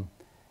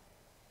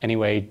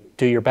anyway,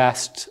 do your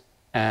best.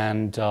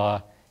 And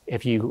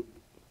if you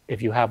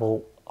have a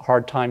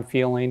hard time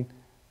feeling,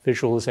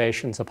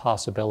 visualization's a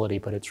possibility,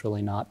 but it's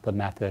really not the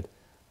method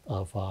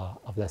of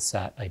the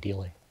set,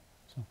 ideally.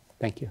 So,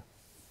 thank you.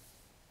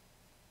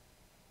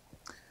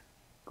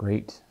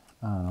 Great.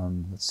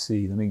 Let's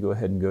see, let me go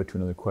ahead and go to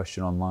another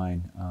question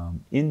online.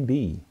 In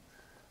B,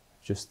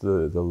 just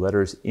the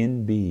letters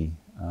in B.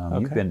 Okay.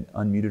 You've been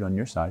unmuted on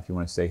your side if you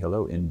want to say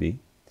hello, in B.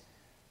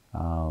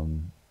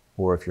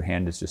 Or if your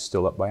hand is just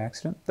still up by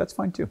accident, that's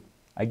fine too.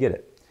 I get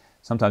it.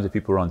 Sometimes if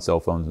people are on cell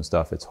phones and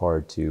stuff, it's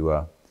hard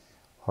to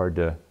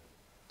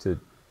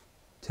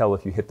tell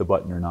if you hit the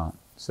button or not.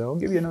 So I'll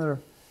give you another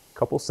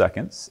couple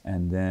seconds,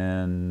 and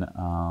then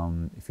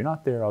if you're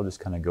not there, I'll just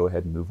kind of go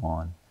ahead and move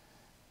on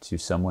to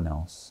someone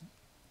else.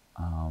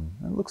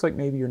 It looks like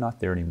maybe you're not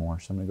there anymore,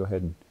 so I'm going to go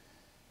ahead and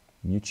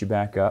mute you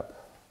back up.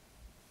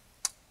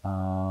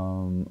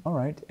 All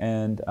right,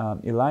 and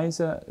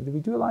Eliza, did we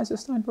do Eliza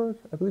Steinberg?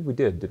 I believe we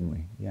did, didn't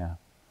we? Yeah.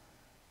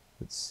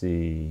 Let's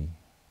see.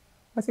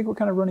 I think we're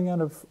kind of running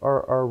out of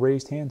our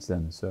raised hands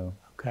then, so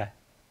Okay.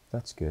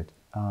 that's good.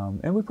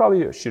 And we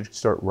probably should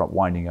start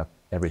winding up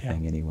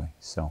everything anyway.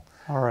 So,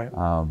 All right.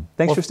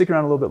 thanks for sticking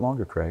around a little bit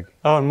longer, Craig.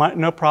 Oh,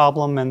 no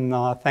problem. And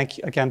thank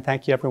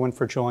you everyone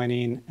for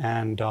joining.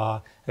 And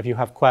if you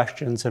have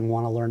questions and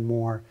want to learn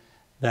more,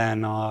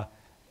 then the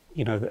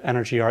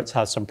Energy Arts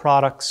has some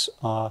products.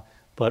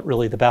 But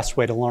really, the best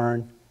way to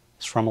learn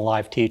is from a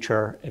live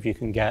teacher. If you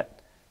can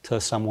get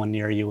to someone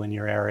near you in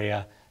your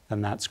area,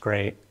 then that's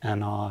great.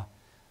 And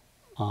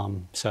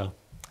so,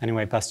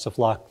 anyway, best of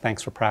luck.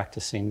 Thanks for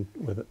practicing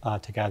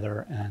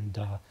together, and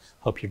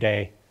hope your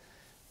day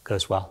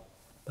goes well.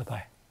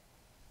 Bye-bye.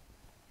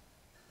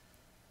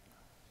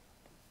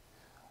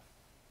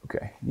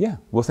 Okay. Yeah.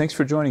 Well, thanks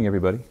for joining,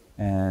 everybody,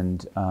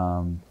 and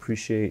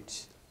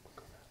appreciate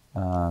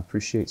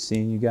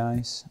seeing you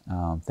guys.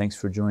 Thanks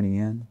for joining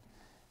in,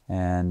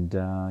 and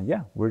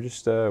yeah, we're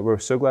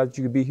so glad that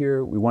you could be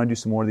here. We want to do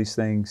some more of these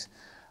things.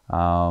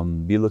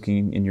 Be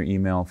looking in your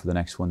email for the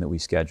next one that we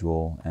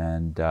schedule,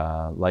 and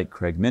like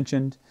Craig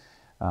mentioned,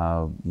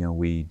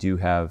 we do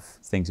have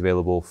things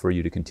available for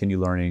you to continue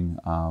learning.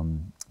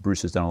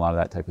 Bruce has done a lot of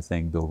that type of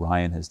thing. Bill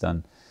Ryan has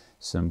done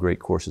some great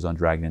courses on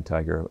Dragon and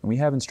Tiger. And we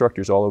have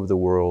instructors all over the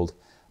world.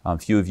 A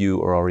few of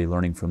you are already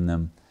learning from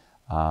them.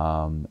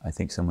 I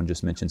think someone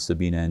just mentioned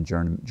Sabina in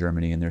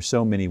Germany, and there's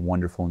so many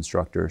wonderful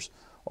instructors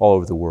all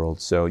over the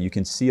world. So you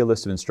can see a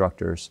list of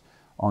instructors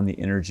on the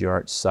Energy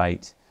Arts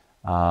site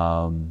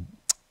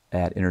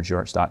at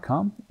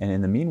energyarts.com. And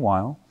in the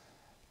meanwhile,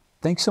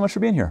 thanks so much for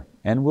being here.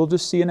 And we'll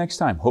just see you next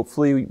time.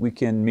 Hopefully we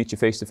can meet you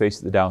face-to-face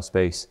at the Tao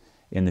Space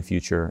in the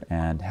future,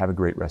 and have a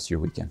great rest of your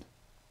weekend.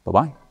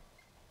 Bye-bye.